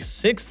 With roughly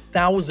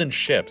 6,000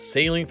 ships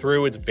sailing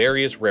through its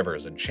various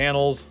rivers and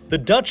channels, the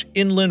Dutch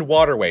inland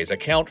waterways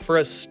account for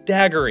a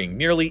staggering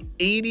nearly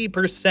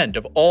 80%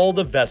 of all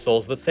the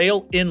vessels that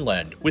sail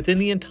inland within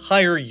the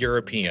entire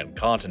European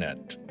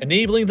continent,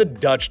 enabling the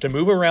Dutch to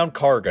move around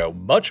cargo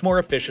much more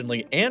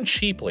efficiently and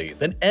cheaply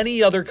than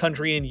any other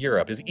country in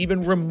Europe is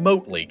even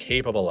remotely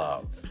capable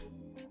of.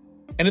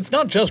 And it's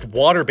not just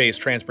water-based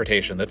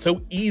transportation that's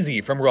so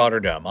easy from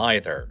Rotterdam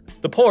either.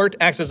 The port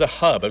acts as a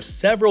hub of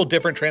several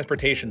different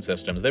transportation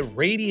systems that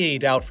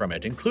radiate out from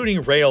it,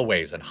 including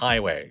railways and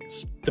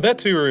highways. The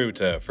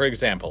Betuwe-route, for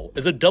example,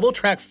 is a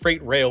double-track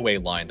freight railway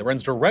line that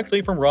runs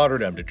directly from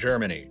Rotterdam to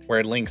Germany, where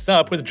it links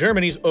up with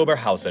Germany's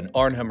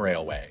Oberhausen-Arnhem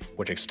Railway,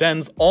 which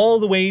extends all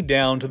the way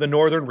down to the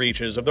northern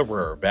reaches of the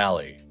Ruhr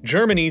Valley,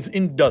 Germany's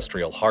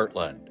industrial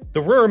heartland.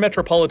 The Ruhr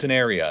metropolitan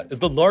area is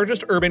the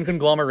largest urban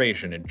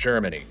conglomeration in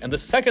Germany and the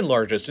second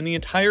largest in the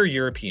entire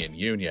European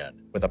Union,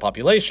 with a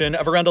population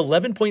of around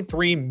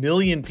 11.3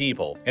 million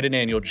people and an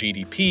annual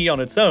GDP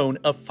on its own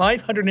of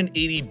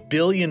 $580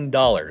 billion in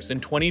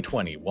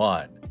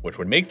 2021. Which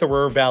would make the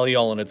Ruhr Valley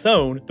all on its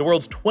own the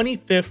world's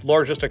 25th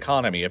largest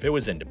economy if it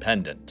was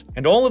independent.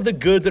 And all of the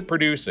goods it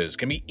produces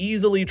can be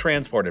easily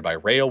transported by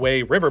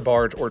railway, river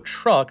barge, or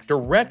truck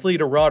directly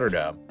to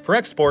Rotterdam for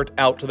export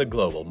out to the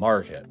global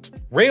market.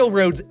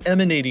 Railroads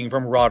emanating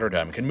from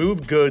Rotterdam can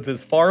move goods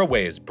as far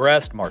away as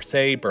Brest,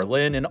 Marseille,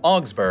 Berlin, and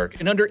Augsburg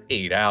in under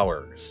 8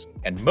 hours.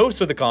 And most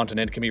of the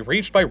continent can be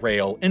reached by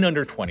rail in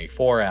under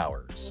 24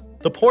 hours.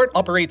 The port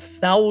operates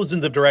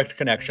thousands of direct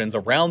connections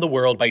around the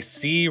world by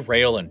sea,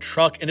 rail, and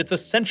truck, and it's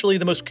essentially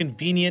the most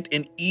convenient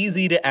and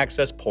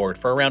easy-to-access port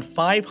for around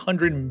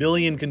 500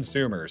 million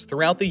consumers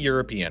throughout the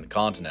European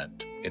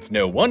continent. It's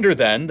no wonder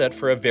then that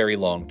for a very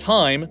long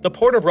time, the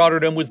Port of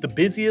Rotterdam was the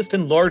busiest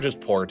and largest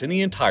port in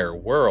the entire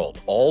world,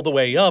 all the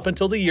way up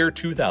until the year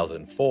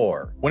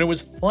 2004, when it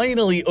was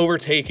finally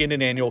overtaken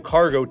in annual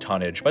cargo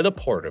tonnage by the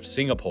Port of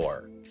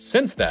Singapore.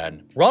 Since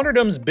then,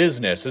 Rotterdam's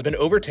business has been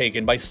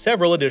overtaken by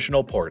several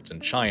additional ports in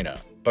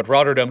China. But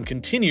Rotterdam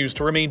continues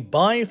to remain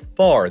by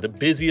far the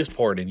busiest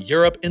port in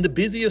Europe and the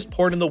busiest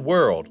port in the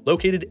world,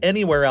 located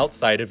anywhere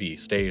outside of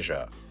East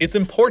Asia. Its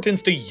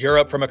importance to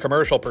Europe from a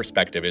commercial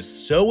perspective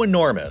is so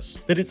enormous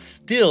that it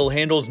still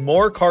handles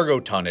more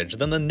cargo tonnage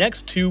than the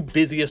next 2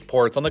 busiest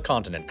ports on the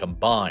continent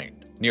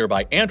combined,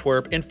 nearby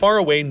Antwerp and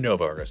faraway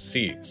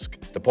Novorossiysk.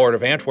 The Port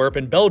of Antwerp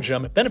in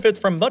Belgium benefits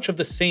from much of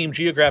the same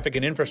geographic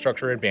and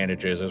infrastructure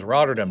advantages as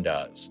Rotterdam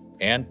does,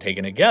 and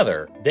taken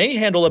together, they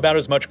handle about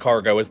as much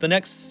cargo as the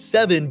next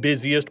 7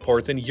 busiest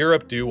ports in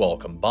Europe do all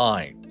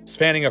combined,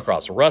 spanning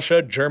across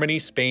Russia, Germany,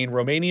 Spain,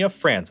 Romania,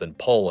 France, and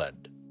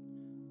Poland.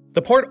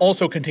 The port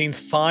also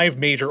contains 5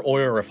 major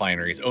oil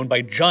refineries owned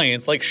by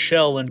giants like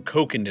Shell and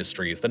Koch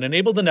Industries that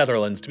enable the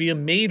Netherlands to be a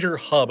major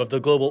hub of the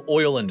global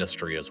oil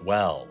industry as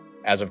well.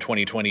 As of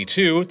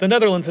 2022, the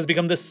Netherlands has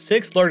become the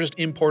 6th largest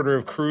importer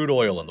of crude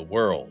oil in the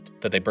world,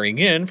 that they bring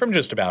in from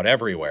just about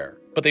everywhere.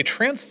 but they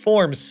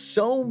transform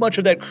so much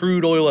of that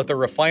crude oil at their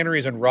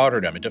refineries in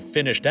Rotterdam into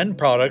finished end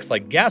products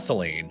like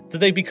gasoline that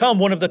they've become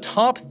one of the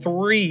top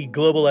 3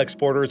 global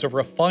exporters of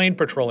refined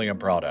petroleum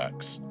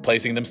products,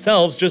 placing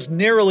themselves just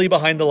narrowly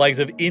behind the likes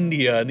of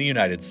India and the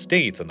United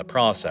States in the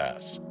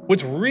process.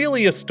 What's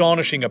really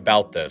astonishing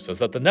about this is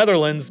that the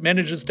Netherlands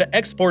manages to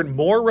export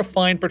more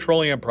refined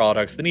petroleum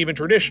products than even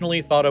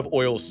traditionally thought of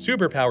oil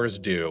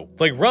superpowers do,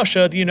 like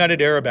Russia, the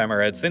United Arab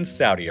Emirates, and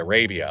Saudi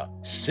Arabia,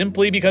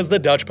 simply because the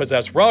Dutch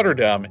possess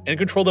Rotterdam and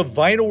control the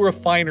vital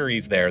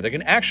refineries there that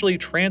can actually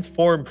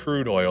transform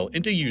crude oil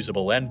into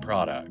usable end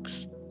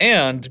products.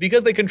 And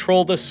because they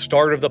control the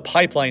start of the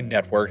pipeline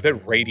network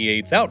that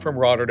radiates out from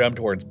Rotterdam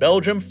towards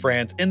Belgium,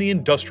 France, and the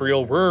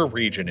industrial Ruhr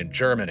region in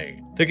Germany,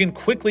 they can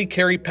quickly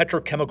carry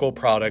petrochemical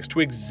products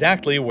to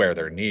exactly where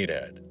they're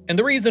needed. And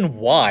the reason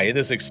why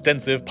this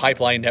extensive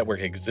pipeline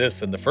network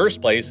exists in the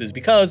first place is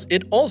because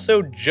it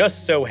also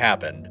just so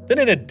happened that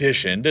in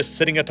addition to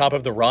sitting atop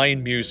of the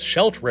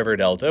Rhine-Meuse-Scheldt river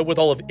delta with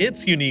all of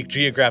its unique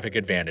geographic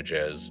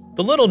advantages,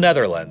 the little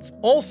Netherlands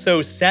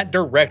also sat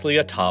directly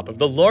atop of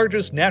the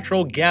largest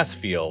natural gas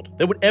field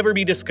that would ever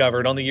be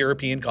discovered on the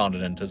European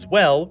continent as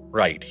well,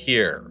 right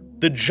here,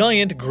 the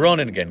giant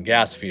Groningen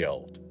gas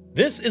field.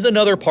 This is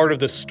another part of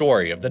the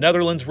story of the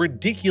Netherlands'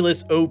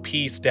 ridiculous OP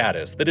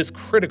status that is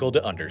critical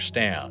to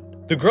understand.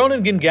 The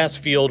Groningen gas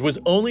field was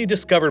only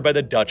discovered by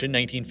the Dutch in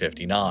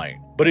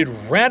 1959, but it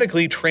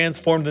radically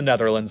transformed the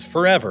Netherlands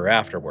forever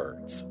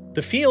afterwards.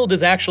 The field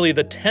is actually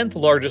the 10th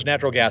largest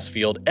natural gas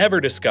field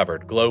ever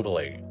discovered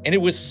globally, and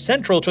it was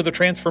central to the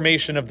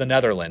transformation of the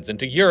Netherlands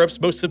into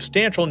Europe's most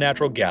substantial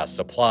natural gas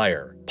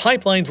supplier.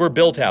 Pipelines were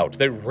built out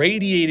that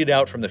radiated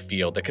out from the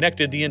field that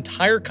connected the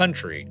entire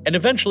country and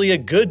eventually a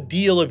good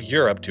deal of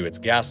Europe to its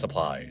gas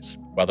supplies,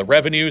 while the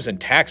revenues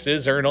and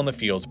taxes earned on the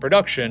field's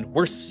production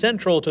were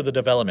central to the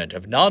development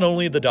of not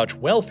only the Dutch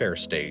welfare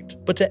state,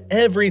 but to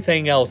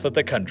everything else that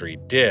the country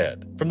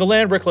did, from the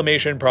land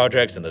reclamation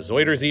projects in the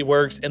Zuiderzee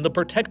works and the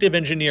protective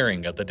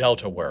engineering of the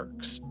Delta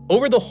works.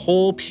 Over the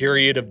whole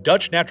period of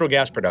Dutch natural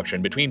gas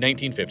production between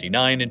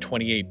 1959 and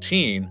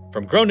 2018,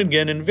 from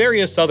Groningen and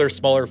various other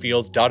smaller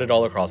fields dotted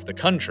all across the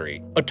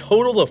country, a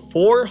total of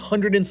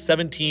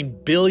 417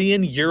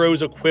 billion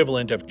euros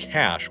equivalent of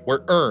cash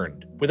were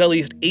earned, with at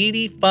least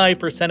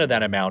 85% of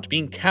that amount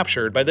being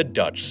captured by the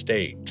Dutch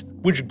state,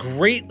 which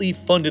greatly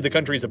funded the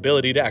country's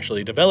ability to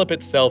actually develop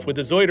itself with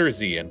the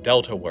Zuiderzee and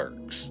Delta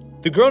works.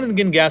 The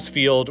Groningen gas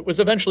field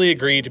was eventually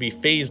agreed to be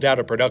phased out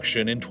of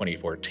production in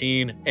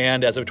 2014,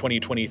 and as of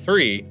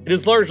 2023, it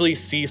has largely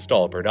ceased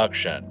all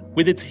production,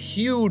 with its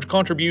huge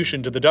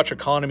contribution to the Dutch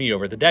economy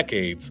over the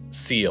decades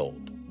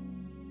sealed.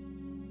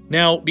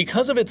 Now,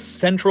 because of its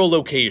central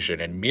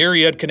location and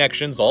myriad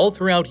connections all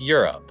throughout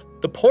Europe,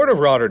 the port of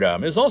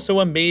Rotterdam is also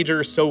a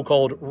major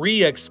so-called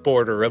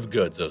re-exporter of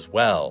goods as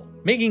well,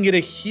 making it a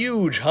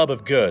huge hub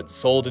of goods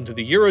sold into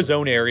the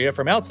Eurozone area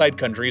from outside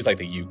countries like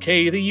the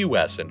UK, the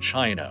US, and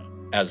China.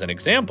 As an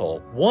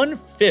example,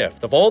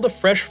 1/5 of all the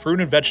fresh fruit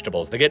and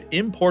vegetables that get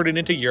imported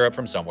into Europe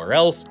from somewhere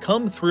else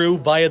come through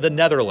via the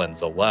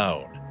Netherlands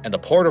alone, and the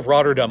port of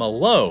Rotterdam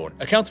alone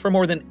accounts for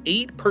more than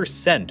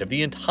 8% of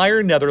the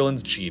entire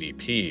Netherlands'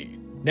 GDP.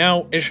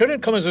 Now, it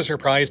shouldn't come as a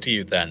surprise to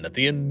you then that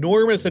the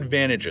enormous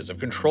advantages of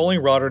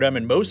controlling Rotterdam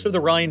and most of the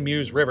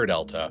Rhine-Meuse river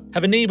delta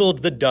have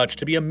enabled the Dutch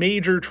to be a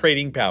major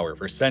trading power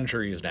for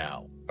centuries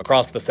now.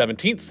 Across the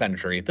 17th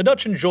century, the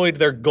Dutch enjoyed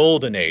their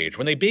golden age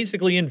when they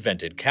basically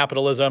invented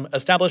capitalism,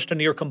 established a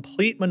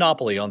near-complete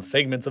monopoly on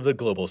segments of the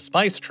global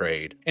spice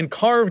trade, and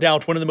carved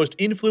out one of the most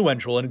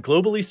influential and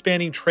globally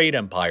spanning trade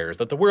empires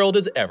that the world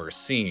has ever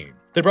seen.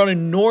 They brought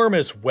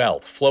enormous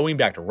wealth flowing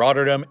back to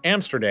Rotterdam,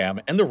 Amsterdam,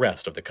 and the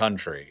rest of the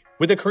country.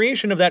 With the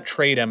creation of that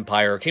trade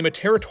empire came a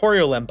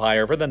territorial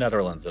empire for the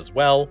Netherlands as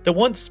well, that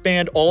once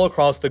spanned all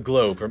across the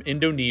globe from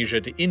Indonesia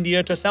to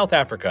India to South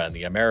Africa and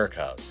the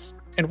Americas.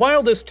 And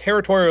while this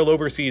territorial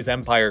overseas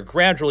empire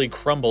gradually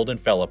crumbled and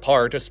fell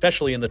apart,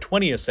 especially in the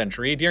 20th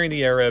century during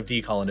the era of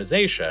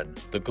decolonization,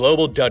 the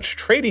global Dutch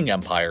trading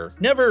empire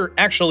never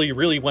actually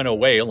really went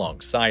away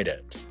alongside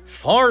it.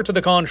 Far to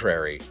the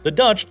contrary, the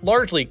Dutch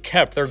largely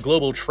kept their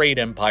global trade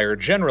empire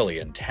generally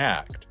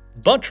intact,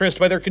 buttressed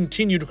by their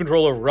continued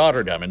control of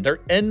Rotterdam and their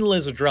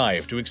endless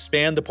drive to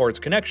expand the port's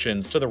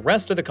connections to the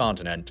rest of the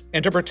continent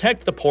and to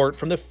protect the port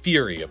from the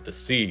fury of the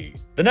sea.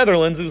 The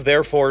Netherlands is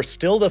therefore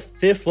still the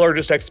 5th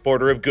largest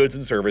exporter of goods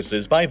and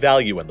services by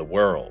value in the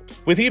world,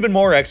 with even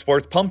more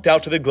exports pumped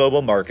out to the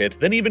global market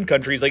than even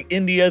countries like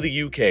India,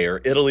 the UK,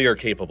 or Italy are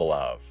capable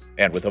of,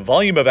 and with a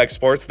volume of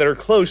exports that are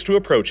close to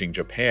approaching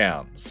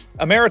Japan's,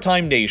 a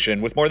maritime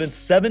nation with more than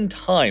 7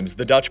 times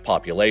the Dutch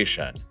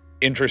population.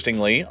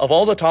 Interestingly, of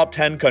all the top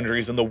 10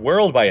 countries in the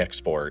world by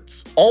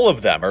exports, all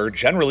of them are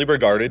generally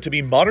regarded to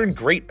be modern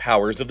great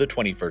powers of the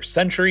 21st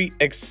century,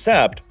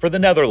 except for the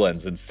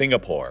Netherlands and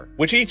Singapore,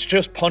 which each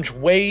just punch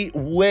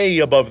way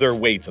above their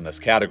weights in this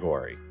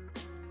category.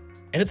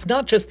 And it's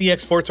not just the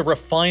exports of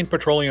refined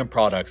petroleum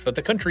products that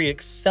the country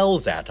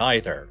excels at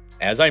either.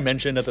 As I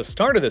mentioned at the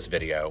start of this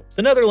video,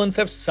 the Netherlands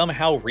have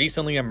somehow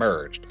recently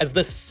emerged as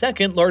the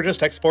second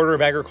largest exporter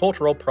of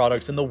agricultural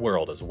products in the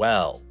world as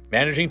well,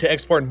 managing to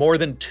export more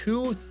than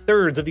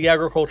 2/3 of the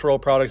agricultural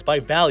products by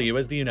value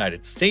as the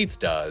United States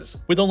does,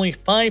 with only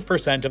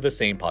 5% of the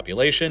same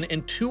population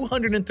and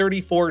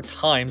 234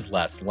 times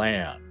less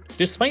land.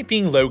 Despite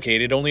being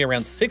located only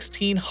around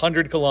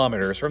 1,600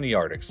 kilometers from the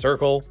Arctic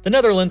Circle, the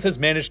Netherlands has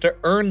managed to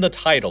earn the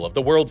title of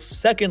the world's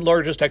second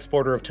largest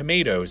exporter of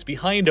tomatoes,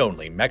 behind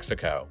only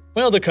Mexico.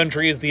 While the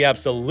country is the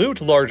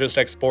absolute largest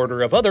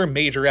exporter of other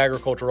major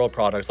agricultural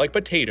products like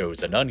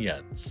potatoes and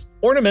onions.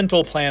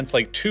 Ornamental plants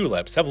like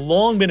tulips have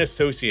long been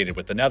associated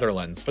with the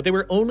Netherlands, but they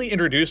were only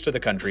introduced to the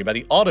country by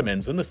the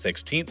Ottomans in the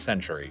 16th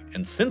century,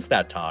 and since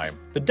that time,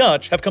 the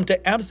Dutch have come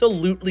to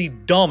absolutely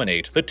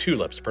dominate the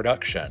tulips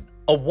production.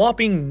 A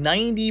whopping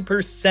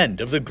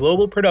 90% of the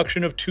global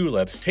production of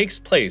tulips takes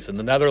place in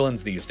the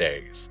Netherlands these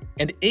days,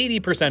 and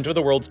 80% of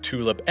the world's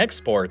tulip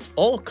exports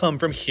all come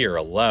from here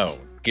alone,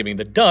 giving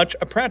the Dutch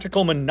a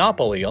practical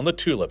monopoly on the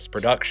tulips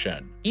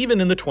production,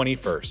 even in the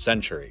 21st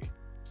century.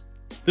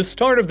 The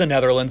start of the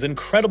Netherlands'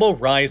 incredible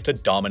rise to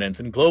dominance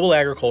in global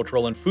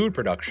agricultural and food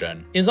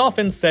production is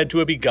often said to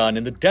have begun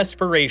in the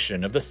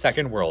desperation of the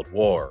Second World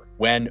War,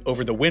 when,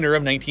 over the winter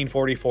of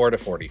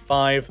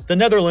 1944–45, the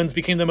Netherlands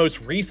became the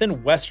most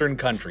recent Western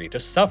country to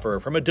suffer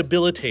from a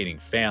debilitating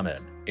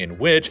famine, in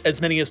which as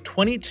many as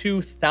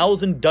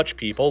 22,000 Dutch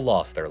people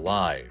lost their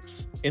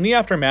lives. In the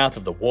aftermath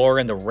of the war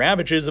and the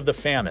ravages of the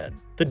famine,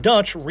 the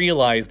Dutch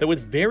realized that with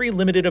very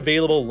limited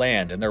available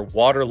land in their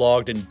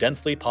waterlogged and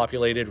densely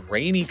populated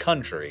rainy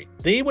country,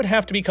 they would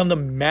have to become the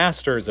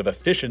masters of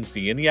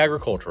efficiency in the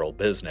agricultural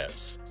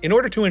business, in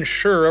order to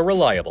ensure a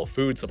reliable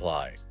food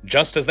supply,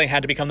 just as they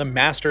had to become the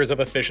masters of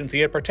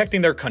efficiency at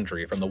protecting their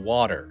country from the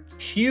water.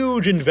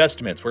 Huge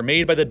investments were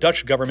made by the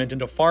Dutch government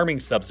into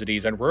farming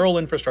subsidies and rural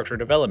infrastructure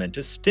development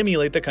to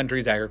stimulate the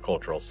country's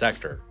agricultural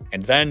sector.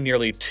 And then,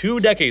 nearly 2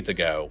 decades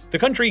ago, the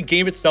country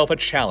gave itself a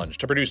challenge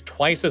to produce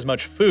twice as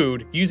much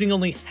food using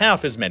only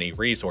half as many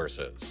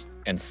resources.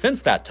 And since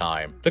that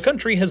time, the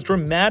country has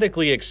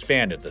dramatically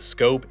expanded the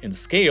scope and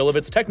scale of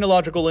its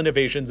technological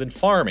innovations in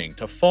farming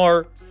to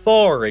far,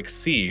 far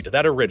exceed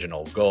that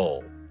original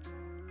goal.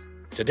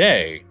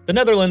 Today, the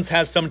Netherlands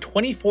has some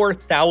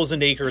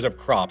 24,000 acres of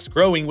crops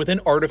growing within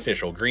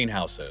artificial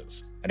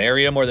greenhouses, an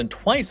area more than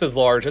twice as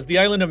large as the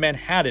island of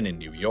Manhattan in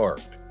New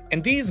York.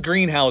 And these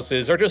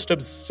greenhouses are just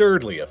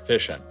absurdly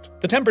efficient.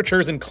 The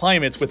temperatures and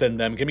climates within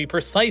them can be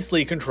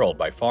precisely controlled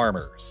by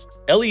farmers.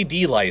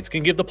 LED lights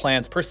can give the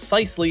plants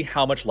precisely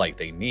how much light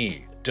they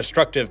need.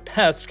 Destructive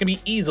pests can be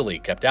easily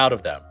kept out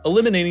of them,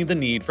 eliminating the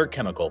need for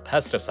chemical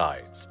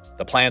pesticides.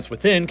 The plants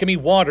within can be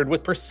watered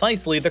with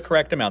precisely the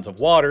correct amounts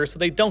of water so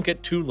they don't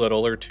get too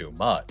little or too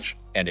much.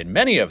 And in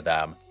many of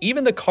them,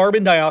 even the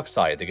carbon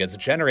dioxide that gets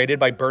generated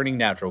by burning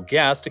natural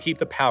gas to keep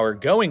the power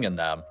going in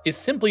them is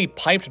simply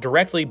piped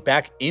directly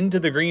back into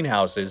the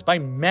greenhouses by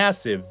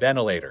massive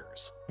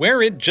ventilators,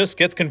 where it just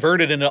gets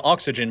converted into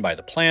oxygen by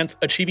the plants,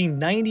 achieving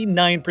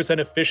 99%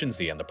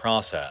 efficiency in the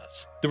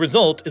process. The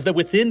result is that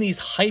within these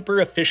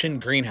hyper-efficient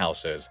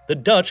greenhouses, the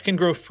Dutch can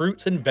grow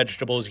fruits and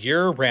vegetables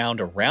year-round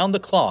around the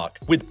clock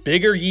with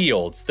bigger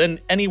yields than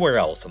anywhere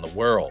else in the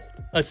world.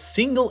 A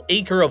single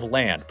acre of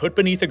land put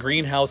beneath a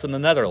greenhouse in the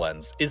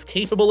Netherlands is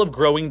capable of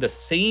growing the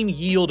same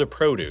yield of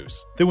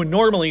produce that would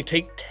normally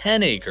take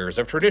 10 acres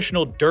of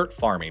traditional dirt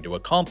farming to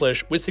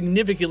accomplish with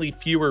significantly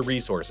fewer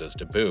resources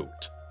to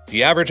boot.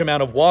 The average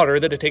amount of water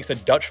that it takes a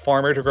Dutch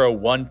farmer to grow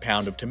 1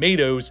 pound of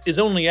tomatoes is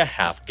only a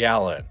half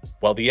gallon,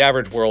 while the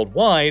average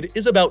worldwide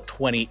is about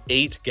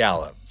 28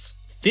 gallons,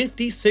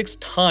 56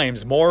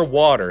 times more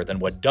water than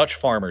what Dutch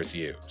farmers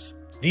use.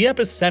 The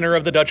epicenter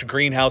of the Dutch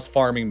greenhouse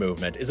farming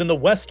movement is in the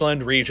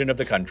Westland region of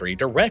the country,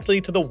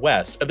 directly to the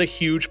west of the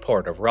huge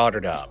port of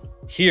Rotterdam.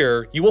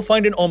 Here, you will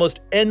find an almost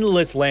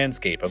endless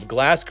landscape of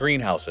glass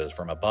greenhouses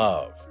from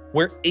above,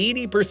 where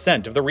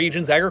 80% of the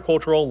region's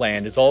agricultural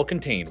land is all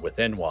contained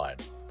within one.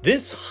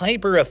 This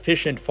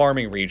hyper-efficient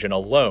farming region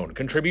alone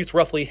contributes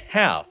roughly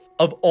half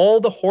of all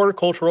the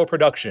horticultural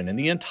production in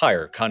the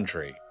entire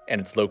country, and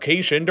its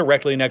location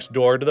directly next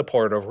door to the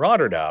port of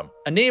Rotterdam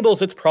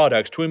enables its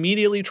products to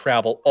immediately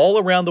travel all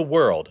around the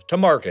world to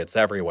markets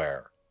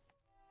everywhere.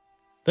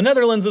 The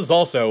Netherlands is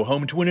also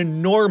home to an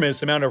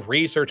enormous amount of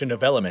research and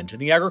development in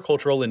the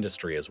agricultural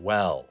industry as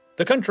well.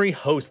 The country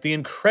hosts the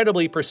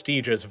incredibly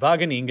prestigious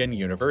Wageningen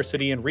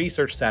University and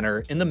Research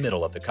Center in the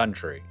middle of the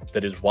country,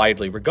 that is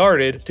widely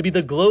regarded to be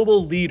the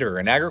global leader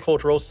in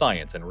agricultural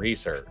science and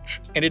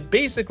research, and it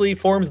basically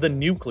forms the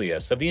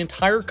nucleus of the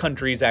entire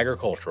country's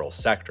agricultural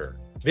sector.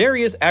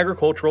 Various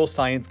agricultural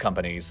science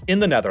companies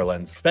in the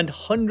Netherlands spend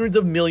hundreds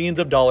of millions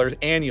of dollars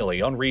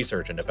annually on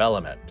research and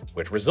development,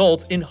 which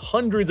results in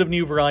hundreds of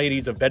new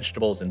varieties of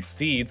vegetables and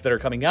seeds that are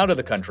coming out of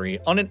the country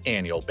on an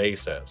annual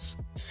basis.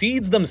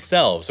 Seeds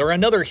themselves are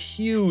another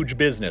huge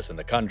business in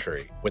the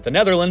country, with the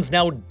Netherlands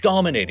now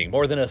dominating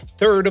more than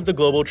 1/3 of the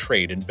global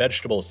trade in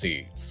vegetable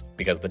seeds,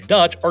 because the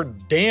Dutch are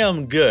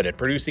damn good at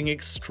producing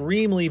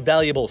extremely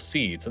valuable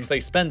seeds since they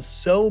spend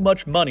so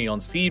much money on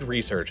seed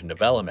research and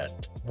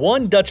development.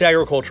 One Dutch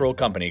agricultural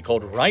company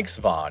called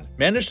Rijkswaan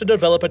managed to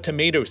develop a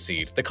tomato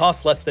seed that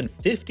costs less than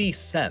 50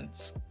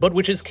 cents, but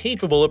which is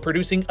capable of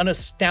producing an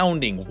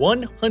astounding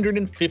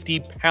 150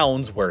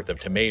 pounds worth of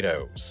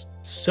tomatoes.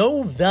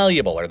 So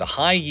valuable are the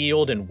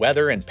high-yield and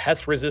weather and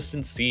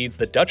pest-resistant seeds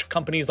that Dutch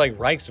companies like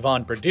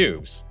Rijkswaan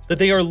produce that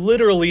they are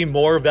literally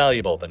more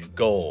valuable than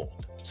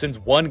gold. Since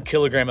 1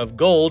 kilogram of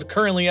gold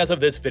currently, as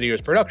of this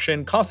video's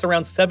production, costs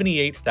around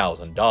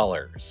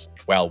 $78,000,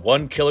 while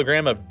 1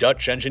 kilogram of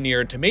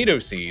Dutch-engineered tomato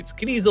seeds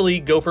can easily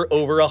go for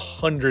over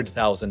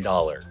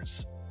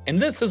 $100,000.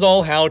 And this is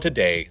all how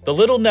today, the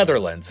little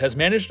Netherlands has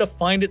managed to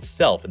find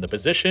itself in the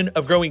position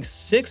of growing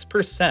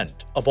 6%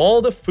 of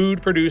all the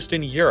food produced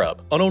in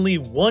Europe on only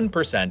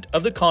 1%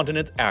 of the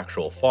continent's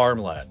actual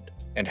farmland,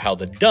 and how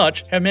the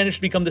Dutch have managed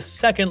to become the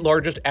second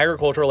largest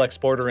agricultural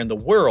exporter in the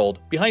world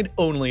behind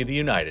only the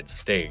United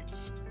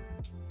States.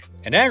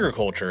 And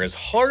agriculture is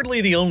hardly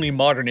the only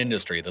modern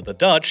industry that the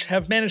Dutch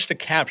have managed to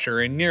capture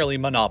and nearly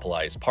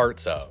monopolize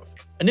parts of.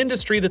 An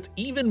industry that's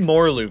even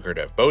more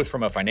lucrative, both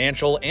from a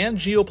financial and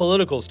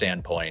geopolitical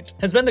standpoint,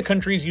 has been the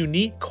country's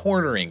unique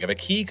cornering of a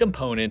key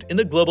component in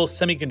the global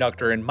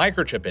semiconductor and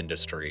microchip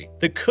industry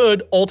that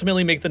could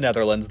ultimately make the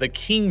Netherlands the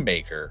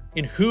kingmaker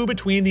in who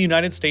between the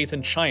United States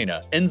and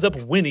China ends up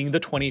winning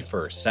the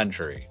 21st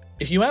century.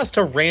 If you asked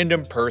a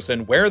random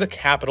person where the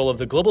capital of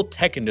the global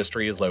tech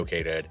industry is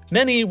located,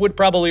 many would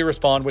probably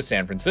respond with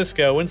San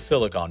Francisco and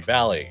Silicon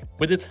Valley,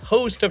 with its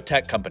host of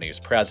tech companies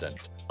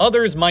present.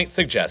 Others might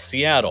suggest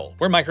Seattle,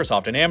 where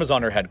Microsoft and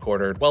Amazon are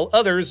headquartered, while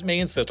others may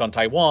insist on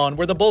Taiwan,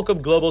 where the bulk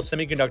of global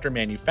semiconductor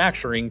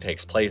manufacturing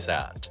takes place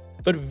at.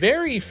 But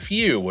very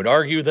few would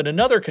argue that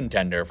another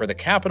contender for the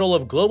capital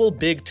of global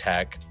big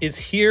tech is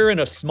here in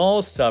a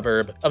small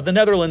suburb of the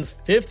Netherlands'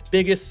 5th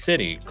biggest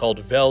city called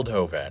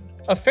Veldhoven,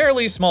 a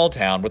fairly small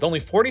town with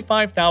only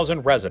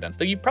 45,000 residents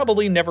that you've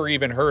probably never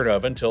even heard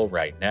of until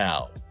right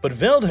now. But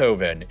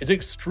Veldhoven is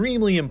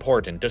extremely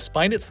important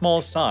despite its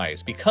small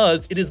size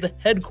because it is the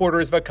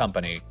headquarters of a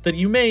company that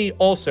you may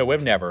also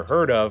have never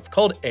heard of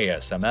called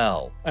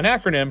ASML, an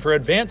acronym for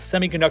Advanced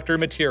Semiconductor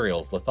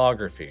Materials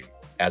Lithography.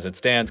 As it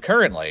stands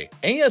currently,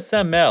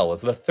 ASML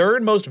is the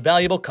 3rd most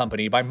valuable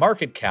company by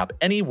market cap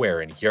anywhere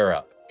in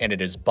Europe, and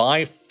it is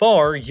by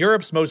far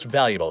Europe's most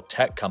valuable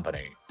tech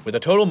company, with a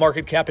total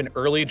market cap in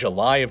early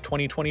July of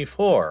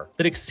 2024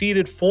 that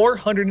exceeded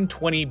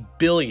 $420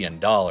 billion,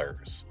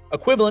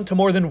 equivalent to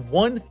more than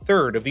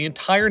 1/3 of the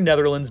entire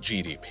Netherlands'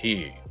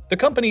 GDP. The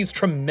company's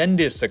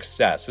tremendous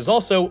success is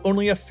also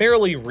only a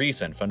fairly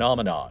recent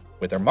phenomenon,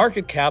 with their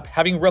market cap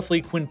having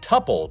roughly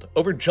quintupled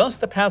over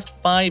just the past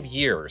 5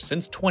 years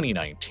since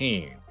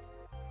 2019.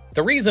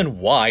 The reason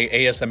why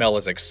ASML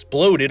has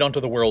exploded onto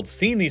the world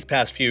scene these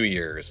past few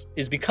years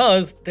is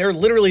because they're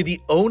literally the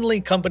only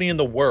company in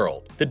the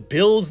world that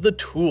builds the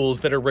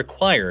tools that are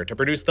required to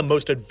produce the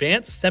most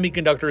advanced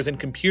semiconductors and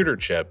computer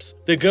chips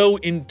that go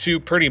into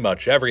pretty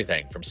much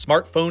everything from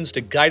smartphones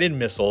to guided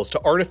missiles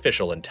to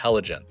artificial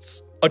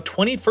intelligence. A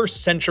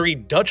 21st century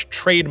Dutch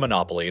trade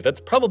monopoly that's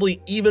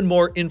probably even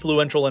more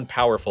influential and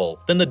powerful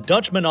than the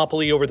Dutch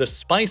monopoly over the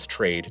spice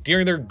trade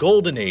during their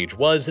golden age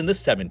was in the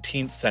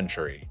 17th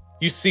century.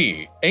 You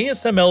see,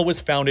 ASML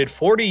was founded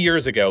 40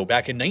 years ago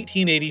back in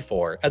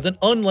 1984 as an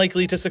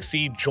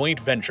unlikely-to-succeed joint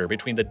venture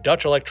between the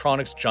Dutch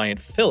electronics giant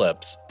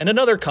Philips and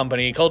another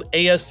company called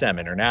ASM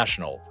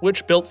International,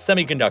 which built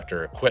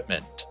semiconductor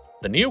equipment.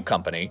 The new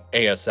company,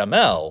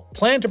 ASML,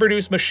 planned to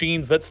produce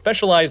machines that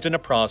specialized in a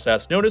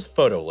process known as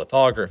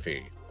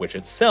photolithography, which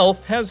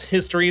itself has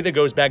history that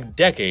goes back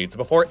decades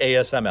before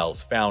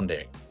ASML's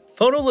founding.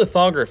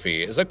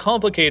 Photolithography is a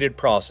complicated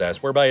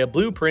process whereby a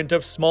blueprint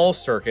of small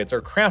circuits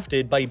are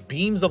crafted by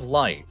beams of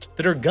light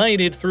that are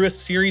guided through a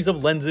series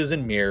of lenses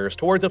and mirrors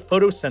towards a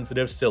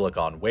photosensitive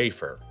silicon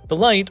wafer. The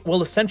light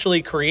will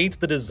essentially create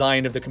the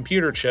design of the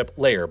computer chip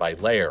layer by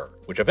layer,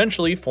 which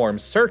eventually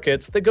forms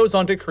circuits that goes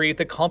on to create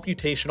the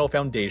computational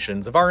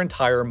foundations of our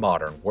entire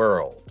modern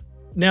world.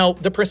 Now,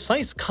 the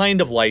precise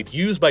kind of light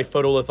used by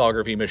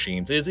photolithography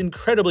machines is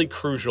incredibly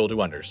crucial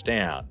to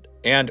understand.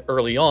 And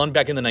early on,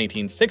 back in the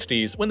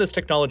 1960s, when this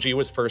technology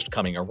was first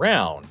coming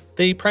around,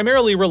 they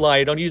primarily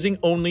relied on using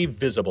only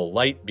visible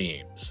light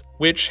beams,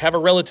 which have a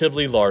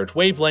relatively large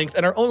wavelength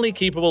and are only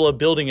capable of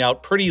building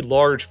out pretty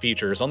large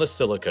features on the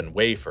silicon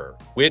wafer,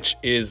 which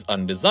is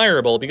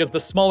undesirable because the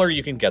smaller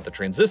you can get the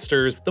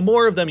transistors, the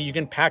more of them you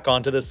can pack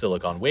onto the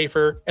silicon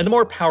wafer, and the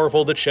more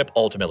powerful the chip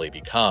ultimately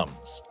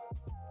becomes.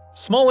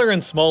 Smaller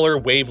and smaller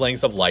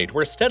wavelengths of light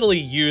were steadily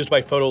used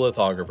by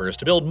photolithographers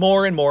to build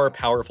more and more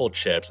powerful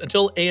chips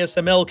until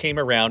ASML came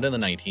around in the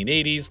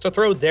 1980s to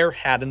throw their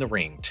hat in the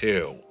ring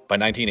too. By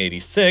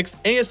 1986,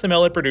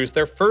 ASML had produced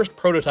their first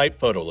prototype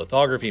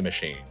photolithography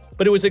machine,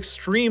 but it was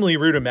extremely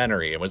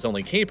rudimentary and was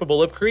only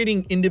capable of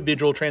creating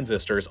individual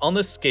transistors on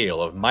the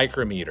scale of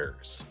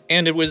micrometers.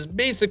 And it was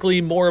basically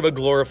more of a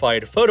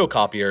glorified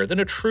photocopier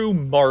than a true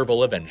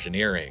marvel of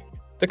engineering.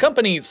 The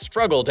company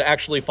struggled to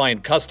actually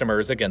find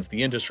customers against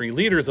the industry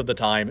leaders of the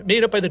time,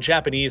 made up by the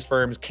Japanese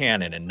firms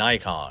Canon and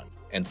Nikon.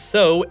 And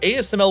so,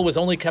 ASML was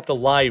only kept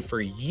alive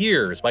for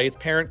years by its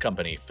parent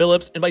company,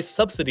 Philips, and by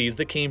subsidies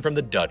that came from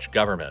the Dutch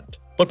government.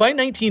 But by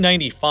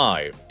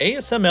 1995,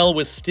 ASML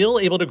was still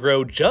able to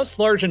grow just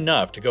large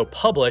enough to go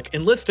public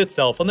and list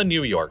itself on the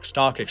New York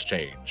Stock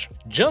Exchange,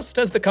 just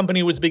as the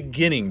company was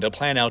beginning to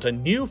plan out a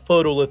new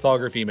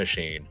photolithography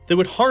machine that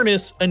would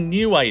harness a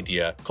new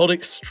idea called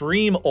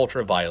extreme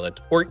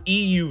ultraviolet, or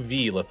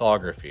EUV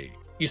lithography.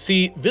 You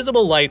see,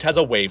 visible light has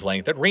a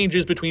wavelength that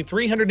ranges between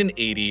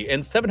 380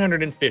 and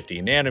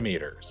 750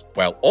 nanometers,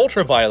 while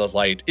ultraviolet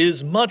light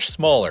is much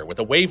smaller with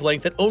a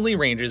wavelength that only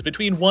ranges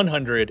between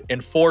 100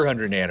 and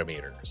 400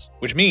 nanometers.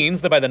 Which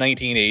means that by the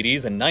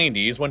 1980s and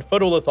 90s, when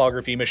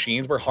photolithography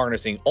machines were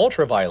harnessing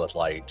ultraviolet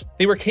light,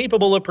 they were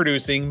capable of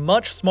producing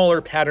much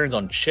smaller patterns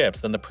on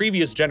chips than the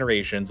previous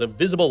generations of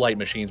visible light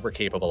machines were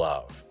capable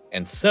of.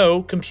 And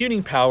so,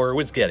 computing power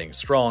was getting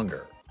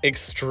stronger.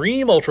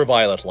 Extreme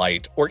ultraviolet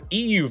light, or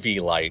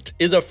EUV light,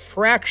 is a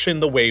fraction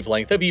the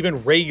wavelength of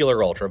even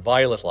regular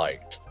ultraviolet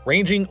light,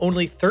 ranging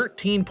only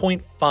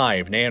 13.5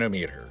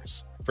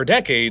 nanometers. For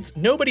decades,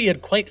 nobody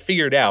had quite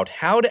figured out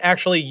how to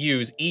actually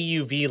use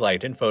EUV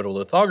light in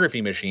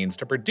photolithography machines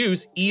to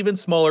produce even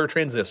smaller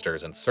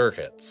transistors and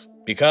circuits.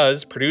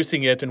 Because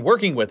producing it and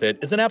working with it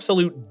is an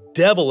absolute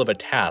devil of a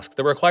task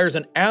that requires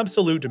an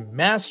absolute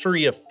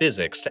mastery of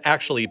physics to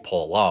actually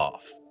pull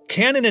off.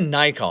 Canon and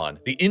Nikon,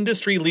 the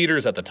industry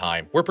leaders at the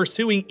time, were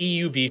pursuing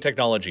EUV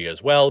technology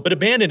as well, but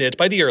abandoned it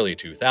by the early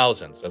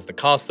 2000s as the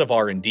costs of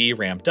R&D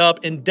ramped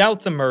up and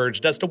doubts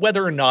emerged as to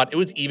whether or not it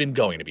was even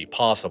going to be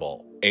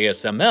possible.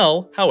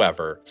 ASML,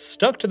 however,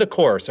 stuck to the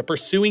course of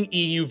pursuing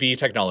EUV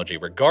technology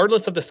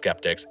regardless of the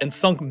skeptics and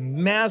sunk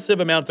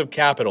massive amounts of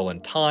capital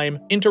and time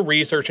into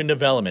research and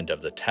development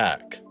of the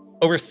tech.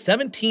 Over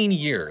 17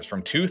 years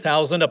from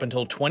 2000 up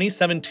until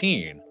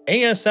 2017,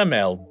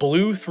 ASML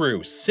blew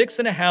through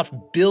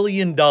 $6.5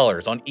 billion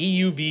on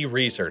EUV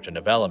research and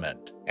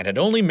development, and had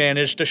only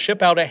managed to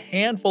ship out a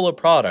handful of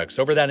products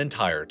over that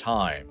entire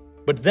time.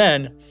 But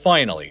then,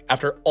 finally,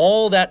 after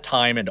all that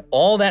time and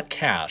all that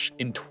cash,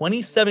 in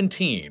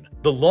 2017,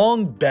 the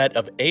long bet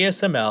of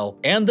ASML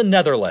and the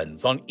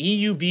Netherlands on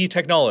EUV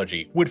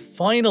technology would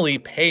finally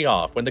pay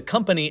off when the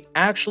company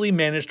actually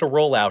managed to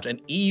roll out an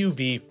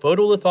EUV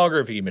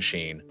photolithography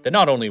machine that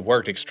not only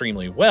worked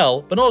extremely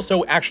well, but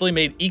also actually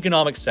made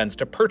economic sense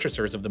to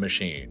purchasers of the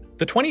machine.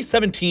 The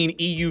 2017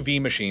 EUV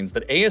machines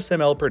that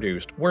ASML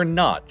produced were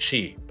not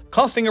cheap,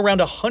 costing around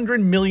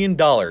 $100 million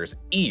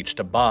each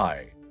to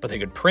buy. But they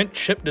could print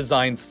chip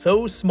designs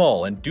so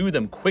small and do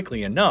them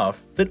quickly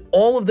enough that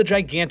all of the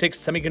gigantic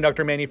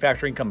semiconductor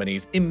manufacturing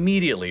companies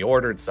immediately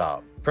ordered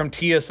some. From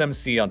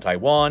TSMC on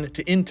Taiwan,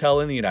 to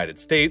Intel in the United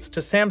States, to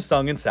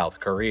Samsung in South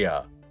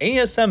Korea.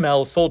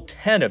 ASML sold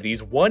 10 of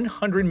these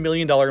 $100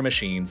 million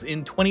machines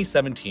in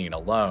 2017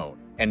 alone,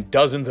 and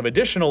dozens of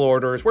additional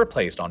orders were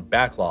placed on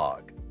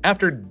backlog.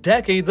 After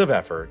decades of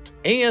effort,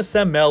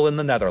 ASML in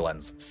the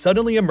Netherlands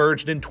suddenly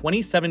emerged in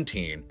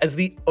 2017 as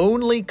the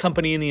only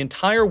company in the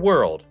entire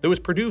world that was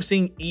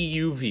producing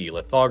EUV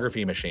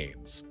lithography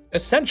machines,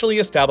 essentially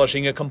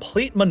establishing a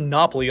complete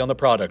monopoly on the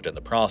product in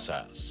the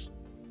process.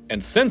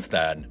 And since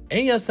then,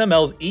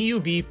 ASML's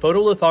EUV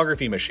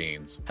photolithography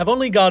machines have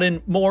only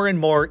gotten more and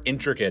more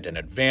intricate and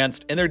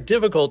advanced, and they're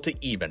difficult to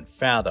even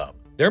fathom.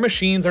 Their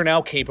machines are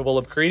now capable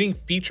of creating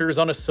features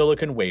on a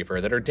silicon wafer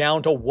that are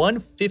down to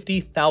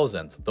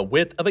 1/50,000th the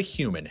width of a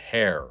human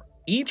hair.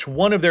 Each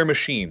one of their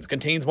machines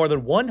contains more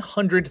than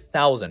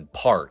 100,000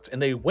 parts,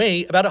 and they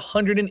weigh about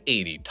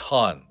 180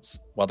 tons,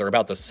 while they're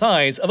about the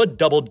size of a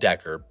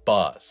double-decker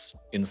bus.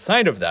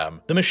 Inside of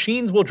them, the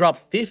machines will drop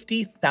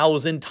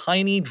 50,000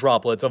 tiny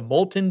droplets of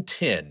molten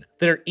tin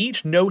that are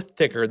each no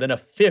thicker than a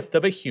fifth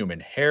of a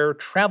human hair,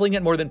 traveling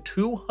at more than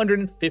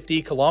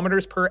 250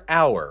 kilometers per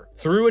hour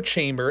through a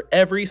chamber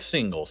every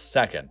single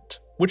second,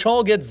 which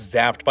all gets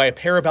zapped by a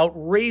pair of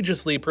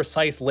outrageously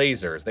precise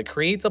lasers that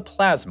creates a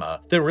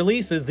plasma that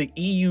releases the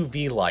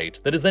EUV light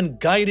that is then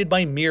guided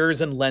by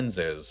mirrors and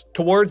lenses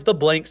towards the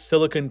blank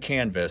silicon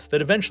canvas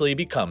that eventually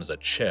becomes a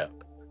chip.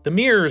 The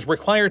mirrors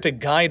required to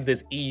guide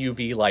this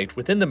EUV light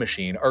within the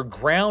machine are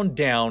ground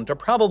down to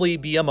probably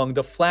be among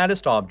the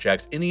flattest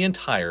objects in the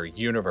entire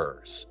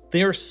universe.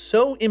 They are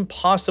so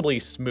impossibly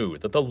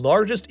smooth that the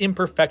largest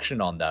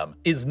imperfection on them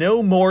is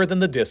no more than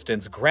the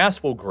distance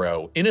grass will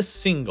grow in a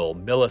single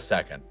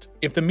millisecond.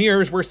 If the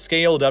mirrors were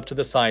scaled up to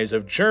the size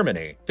of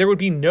Germany, there would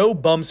be no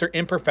bumps or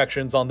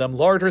imperfections on them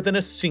larger than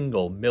a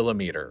single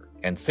millimeter.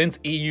 And since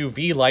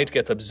EUV light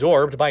gets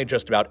absorbed by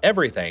just about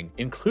everything,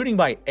 including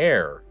by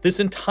air, this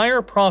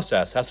entire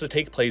process has to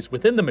take place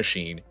within the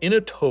machine in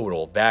a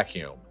total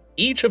vacuum.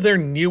 Each of their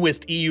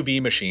newest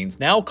EUV machines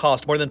now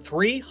cost more than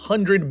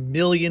 $300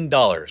 million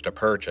to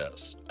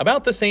purchase,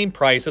 about the same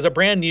price as a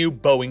brand new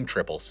Boeing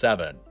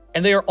 777.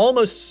 And they are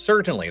almost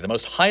certainly the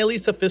most highly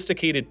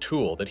sophisticated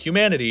tool that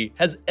humanity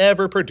has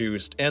ever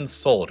produced and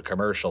sold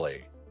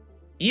commercially.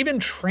 Even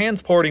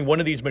transporting one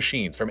of these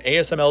machines from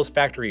ASML's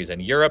factories in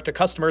Europe to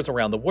customers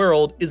around the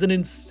world is an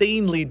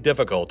insanely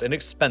difficult and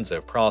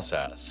expensive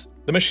process.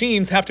 The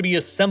machines have to be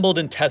assembled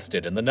and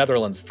tested in the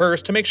Netherlands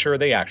first to make sure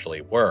they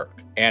actually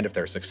work. And if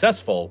they're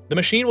successful, the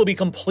machine will be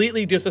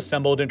completely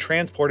disassembled and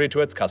transported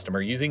to its customer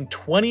using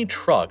 20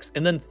 trucks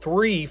and then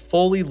 3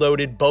 fully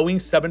loaded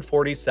Boeing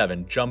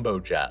 747 jumbo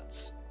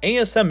jets.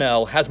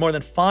 ASML has more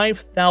than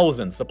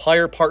 5,000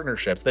 supplier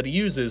partnerships that it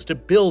uses to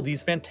build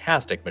these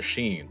fantastic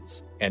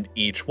machines, and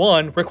each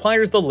one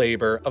requires the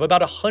labor of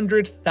about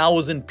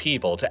 100,000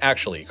 people to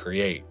actually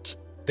create.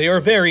 They are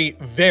very,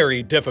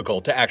 very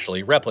difficult to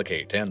actually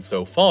replicate, and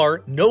so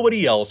far,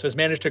 nobody else has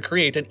managed to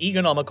create an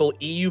economical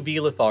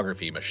EUV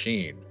lithography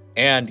machine.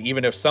 And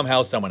even if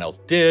somehow someone else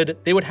did,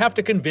 they would have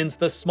to convince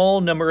the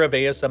small number of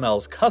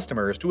ASML's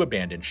customers to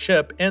abandon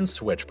ship and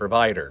switch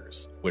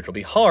providers, which will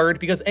be hard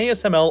because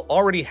ASML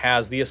already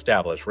has the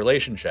established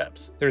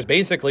relationships. There's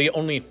basically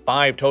only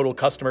 5 total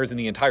customers in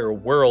the entire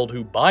world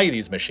who buy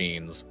these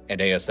machines, and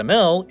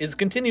ASML is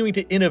continuing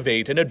to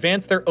innovate and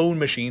advance their own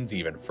machines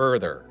even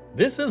further.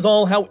 This is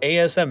all how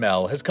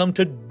ASML has come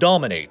to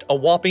dominate a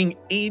whopping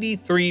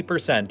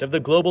 83% of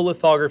the global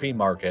lithography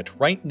market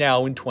right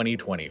now in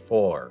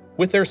 2024,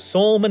 with their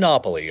sole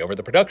monopoly over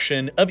the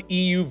production of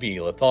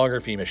EUV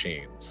lithography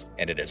machines.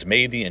 And it has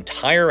made the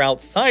entire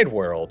outside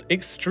world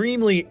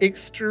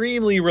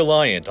extremely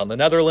reliant on the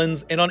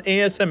Netherlands and on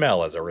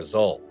ASML as a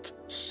result.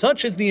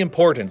 Such is the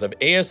importance of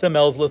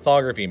ASML's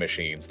lithography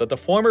machines that the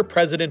former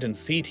president and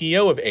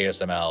CTO of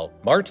ASML,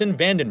 Martin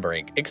van den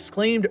Brink,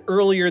 exclaimed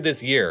earlier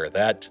this year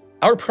that,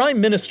 "Our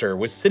prime minister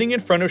was sitting in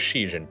front of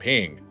Xi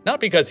Jinping, not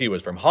because he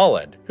was from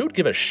Holland. Who'd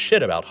give a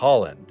shit about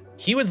Holland?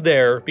 He was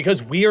there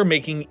because we are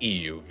making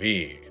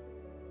EUV."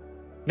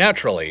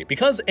 Naturally,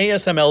 because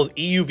ASML's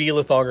EUV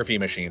lithography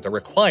machines are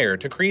required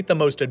to create the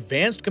most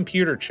advanced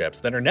computer chips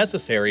that are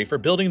necessary for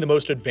building the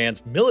most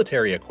advanced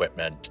military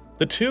equipment,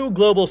 the 2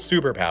 global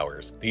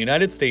superpowers, the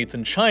United States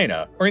and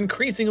China, are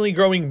increasingly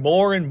growing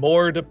more and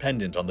more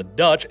dependent on the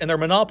Dutch and their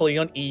monopoly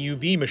on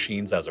EUV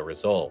machines as a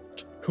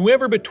result.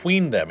 Whoever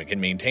between them can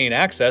maintain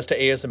access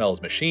to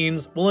ASML's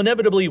machines will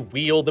inevitably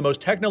wield the most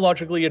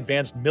technologically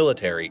advanced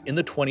military in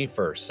the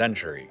 21st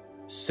century.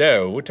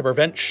 So, to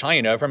prevent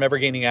China from ever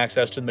gaining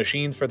access to the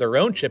machines for their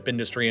own chip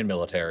industry and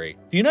military,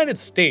 the United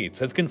States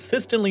has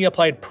consistently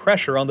applied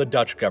pressure on the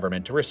Dutch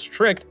government to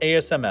restrict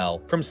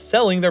ASML from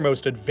selling their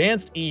most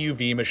advanced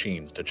EUV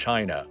machines to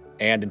China.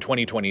 And in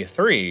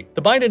 2023,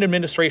 the Biden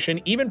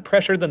administration even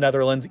pressured the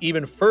Netherlands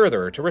even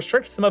further to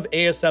restrict some of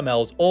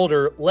ASML's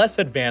older, less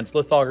advanced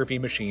lithography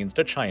machines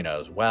to China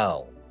as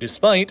well,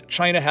 despite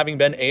China having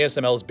been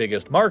ASML's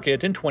biggest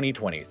market in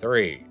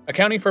 2023,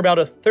 accounting for about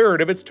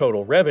 1/3 of its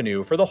total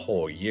revenue for the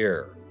whole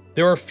year.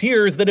 There are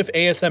fears that if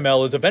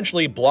ASML is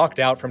eventually blocked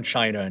out from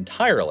China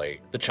entirely,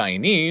 the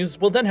Chinese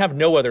will then have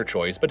no other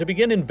choice but to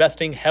begin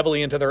investing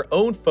heavily into their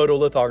own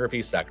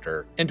photolithography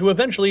sector and to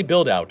eventually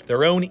build out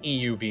their own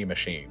EUV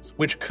machines,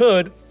 which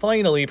could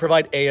finally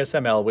provide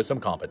ASML with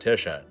some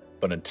competition.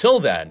 But until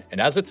then,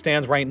 and as it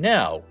stands right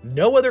now,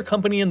 no other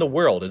company in the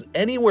world is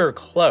anywhere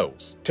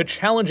close to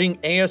challenging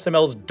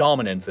ASML's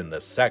dominance in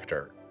this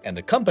sector. And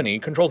the company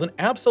controls an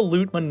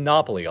absolute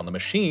monopoly on the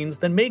machines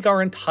that make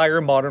our entire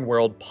modern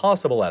world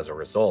possible as a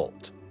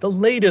result. The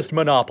latest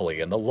monopoly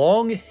in the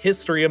long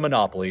history of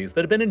monopolies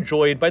that have been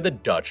enjoyed by the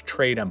Dutch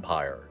trade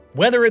empire.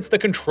 Whether it's the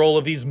control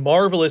of these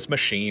marvelous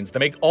machines that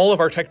make all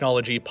of our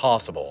technology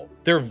possible,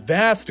 their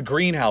vast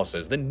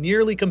greenhouses that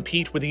nearly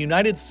compete with the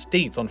United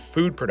States on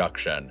food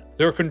production,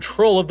 their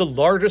control of the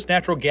largest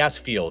natural gas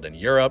field in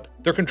Europe,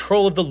 their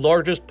control of the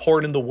largest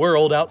port in the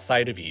world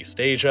outside of East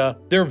Asia,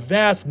 their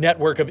vast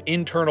network of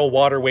internal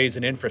waterways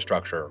and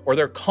infrastructure, or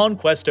their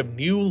conquest of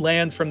new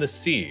lands from the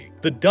sea,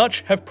 the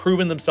Dutch have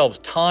proven themselves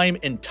time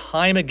and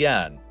time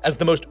again as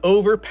the most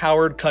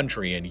overpowered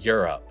country in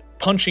Europe,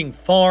 punching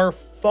far,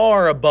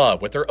 far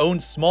above what their own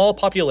small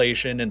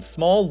population and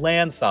small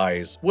land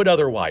size would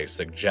otherwise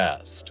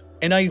suggest.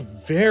 And I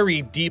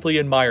very deeply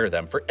admire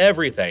them for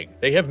everything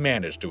they have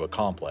managed to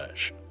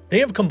accomplish. They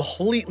have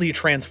completely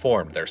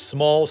transformed their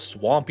small,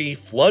 swampy,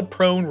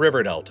 flood-prone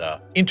river delta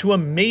into a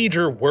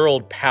major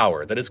world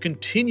power that has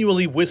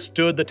continually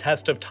withstood the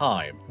test of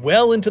time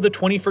well into the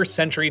 21st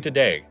century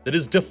today that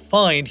has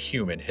defined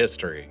human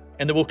history,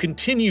 and that will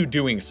continue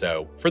doing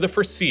so for the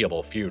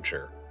foreseeable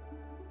future.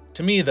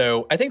 To me,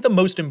 though, I think the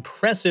most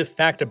impressive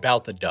fact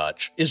about the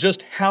Dutch is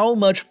just how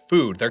much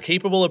food they're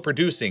capable of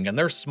producing in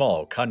their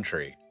small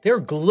country. They're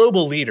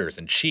global leaders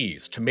in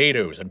cheese,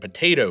 tomatoes, and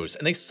potatoes,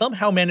 and they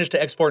somehow manage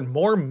to export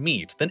more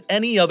meat than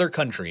any other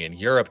country in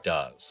Europe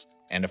does.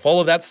 And if all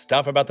of that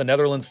stuff about the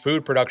Netherlands'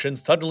 food production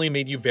suddenly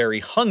made you very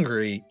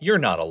hungry, you're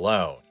not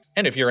alone.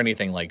 And if you're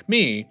anything like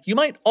me, you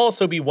might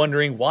also be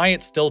wondering why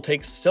it still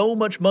takes so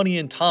much money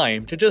and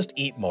time to just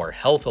eat more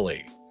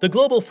healthily. The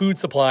global food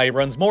supply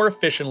runs more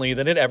efficiently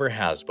than it ever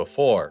has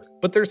before,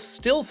 but there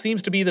still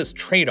seems to be this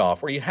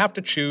trade-off where you have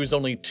to choose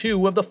only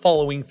 2 of the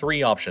following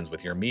 3 options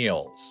with your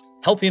meals: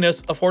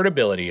 healthiness,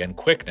 affordability, and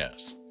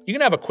quickness. You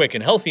can have a quick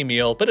and healthy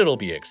meal, but it'll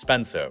be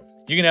expensive.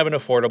 You can have an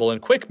affordable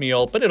and quick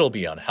meal, but it'll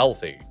be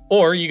unhealthy.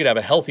 Or you could have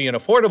a healthy and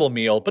affordable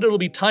meal, but it'll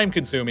be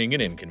time-consuming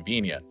and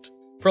inconvenient.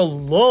 For a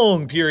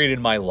long period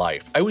in my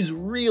life, I was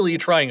really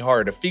trying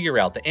hard to figure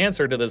out the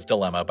answer to this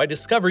dilemma by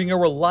discovering a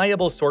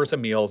reliable source of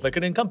meals that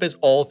could encompass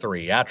all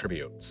three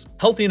attributes: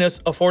 healthiness,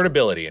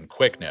 affordability, and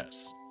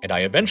quickness. And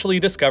I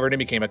eventually discovered and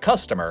became a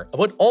customer of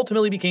what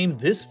ultimately became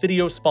this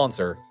video's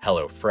sponsor,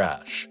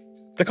 HelloFresh.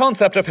 The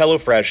concept of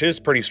HelloFresh is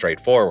pretty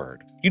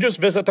straightforward. You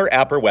just visit their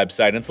app or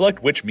website and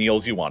select which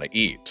meals you want to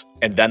eat.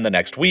 And then the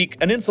next week,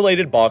 an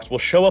insulated box will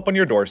show up on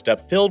your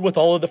doorstep filled with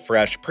all of the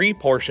fresh,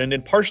 pre-portioned,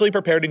 and partially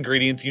prepared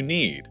ingredients you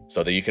need,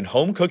 so that you can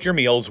home cook your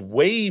meals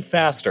way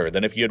faster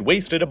than if you had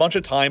wasted a bunch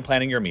of time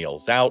planning your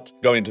meals out,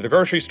 going to the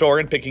grocery store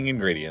and picking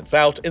ingredients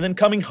out, and then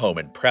coming home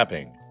and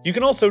prepping. You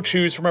can also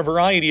choose from a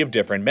variety of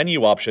different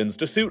menu options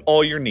to suit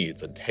all your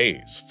needs and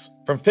tastes.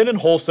 From fit and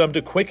wholesome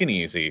to quick and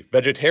easy,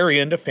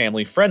 vegetarian to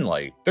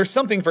family-friendly, there's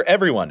something for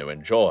everyone to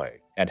enjoy.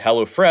 And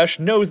HelloFresh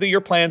knows that your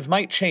plans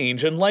might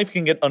change and life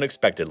can get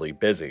unexpectedly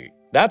busy.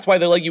 That's why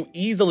they let you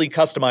easily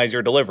customize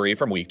your delivery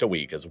from week to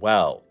week as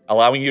well,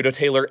 allowing you to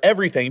tailor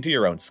everything to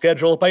your own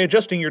schedule by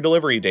adjusting your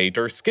delivery date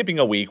or skipping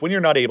a week when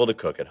you're not able to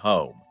cook at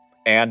home.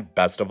 And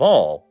best of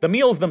all, the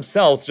meals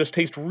themselves just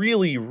taste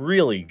really,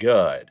 really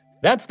good.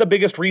 That's the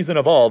biggest reason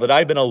of all that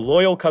I've been a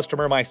loyal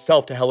customer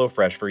myself to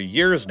HelloFresh for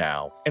years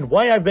now, and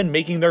why I've been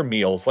making their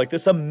meals like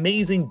this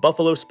amazing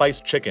buffalo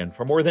spiced chicken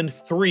for more than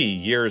 3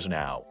 years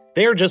now.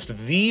 They are just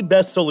the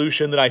best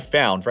solution that I've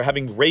found for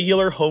having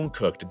regular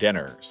home-cooked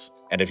dinners.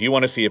 And if you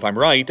want to see if I'm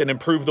right and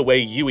improve the way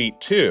you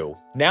eat too,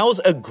 now's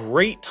a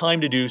great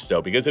time to do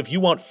so, because if you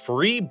want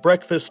free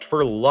breakfast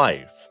for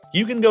life,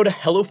 you can go to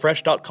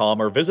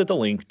HelloFresh.com or visit the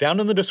link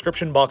down in the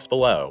description box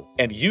below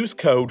and use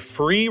code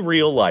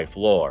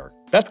FREERealLifeLore.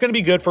 That's going to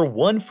be good for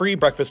 1 free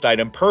breakfast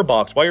item per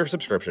box while your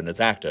subscription is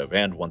active,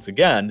 and once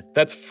again,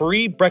 that's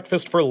free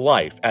breakfast for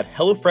life at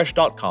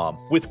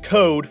HelloFresh.com with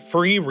code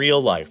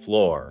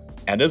FREERealLifeLore.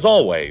 And as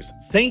always,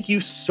 thank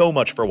you so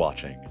much for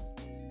watching.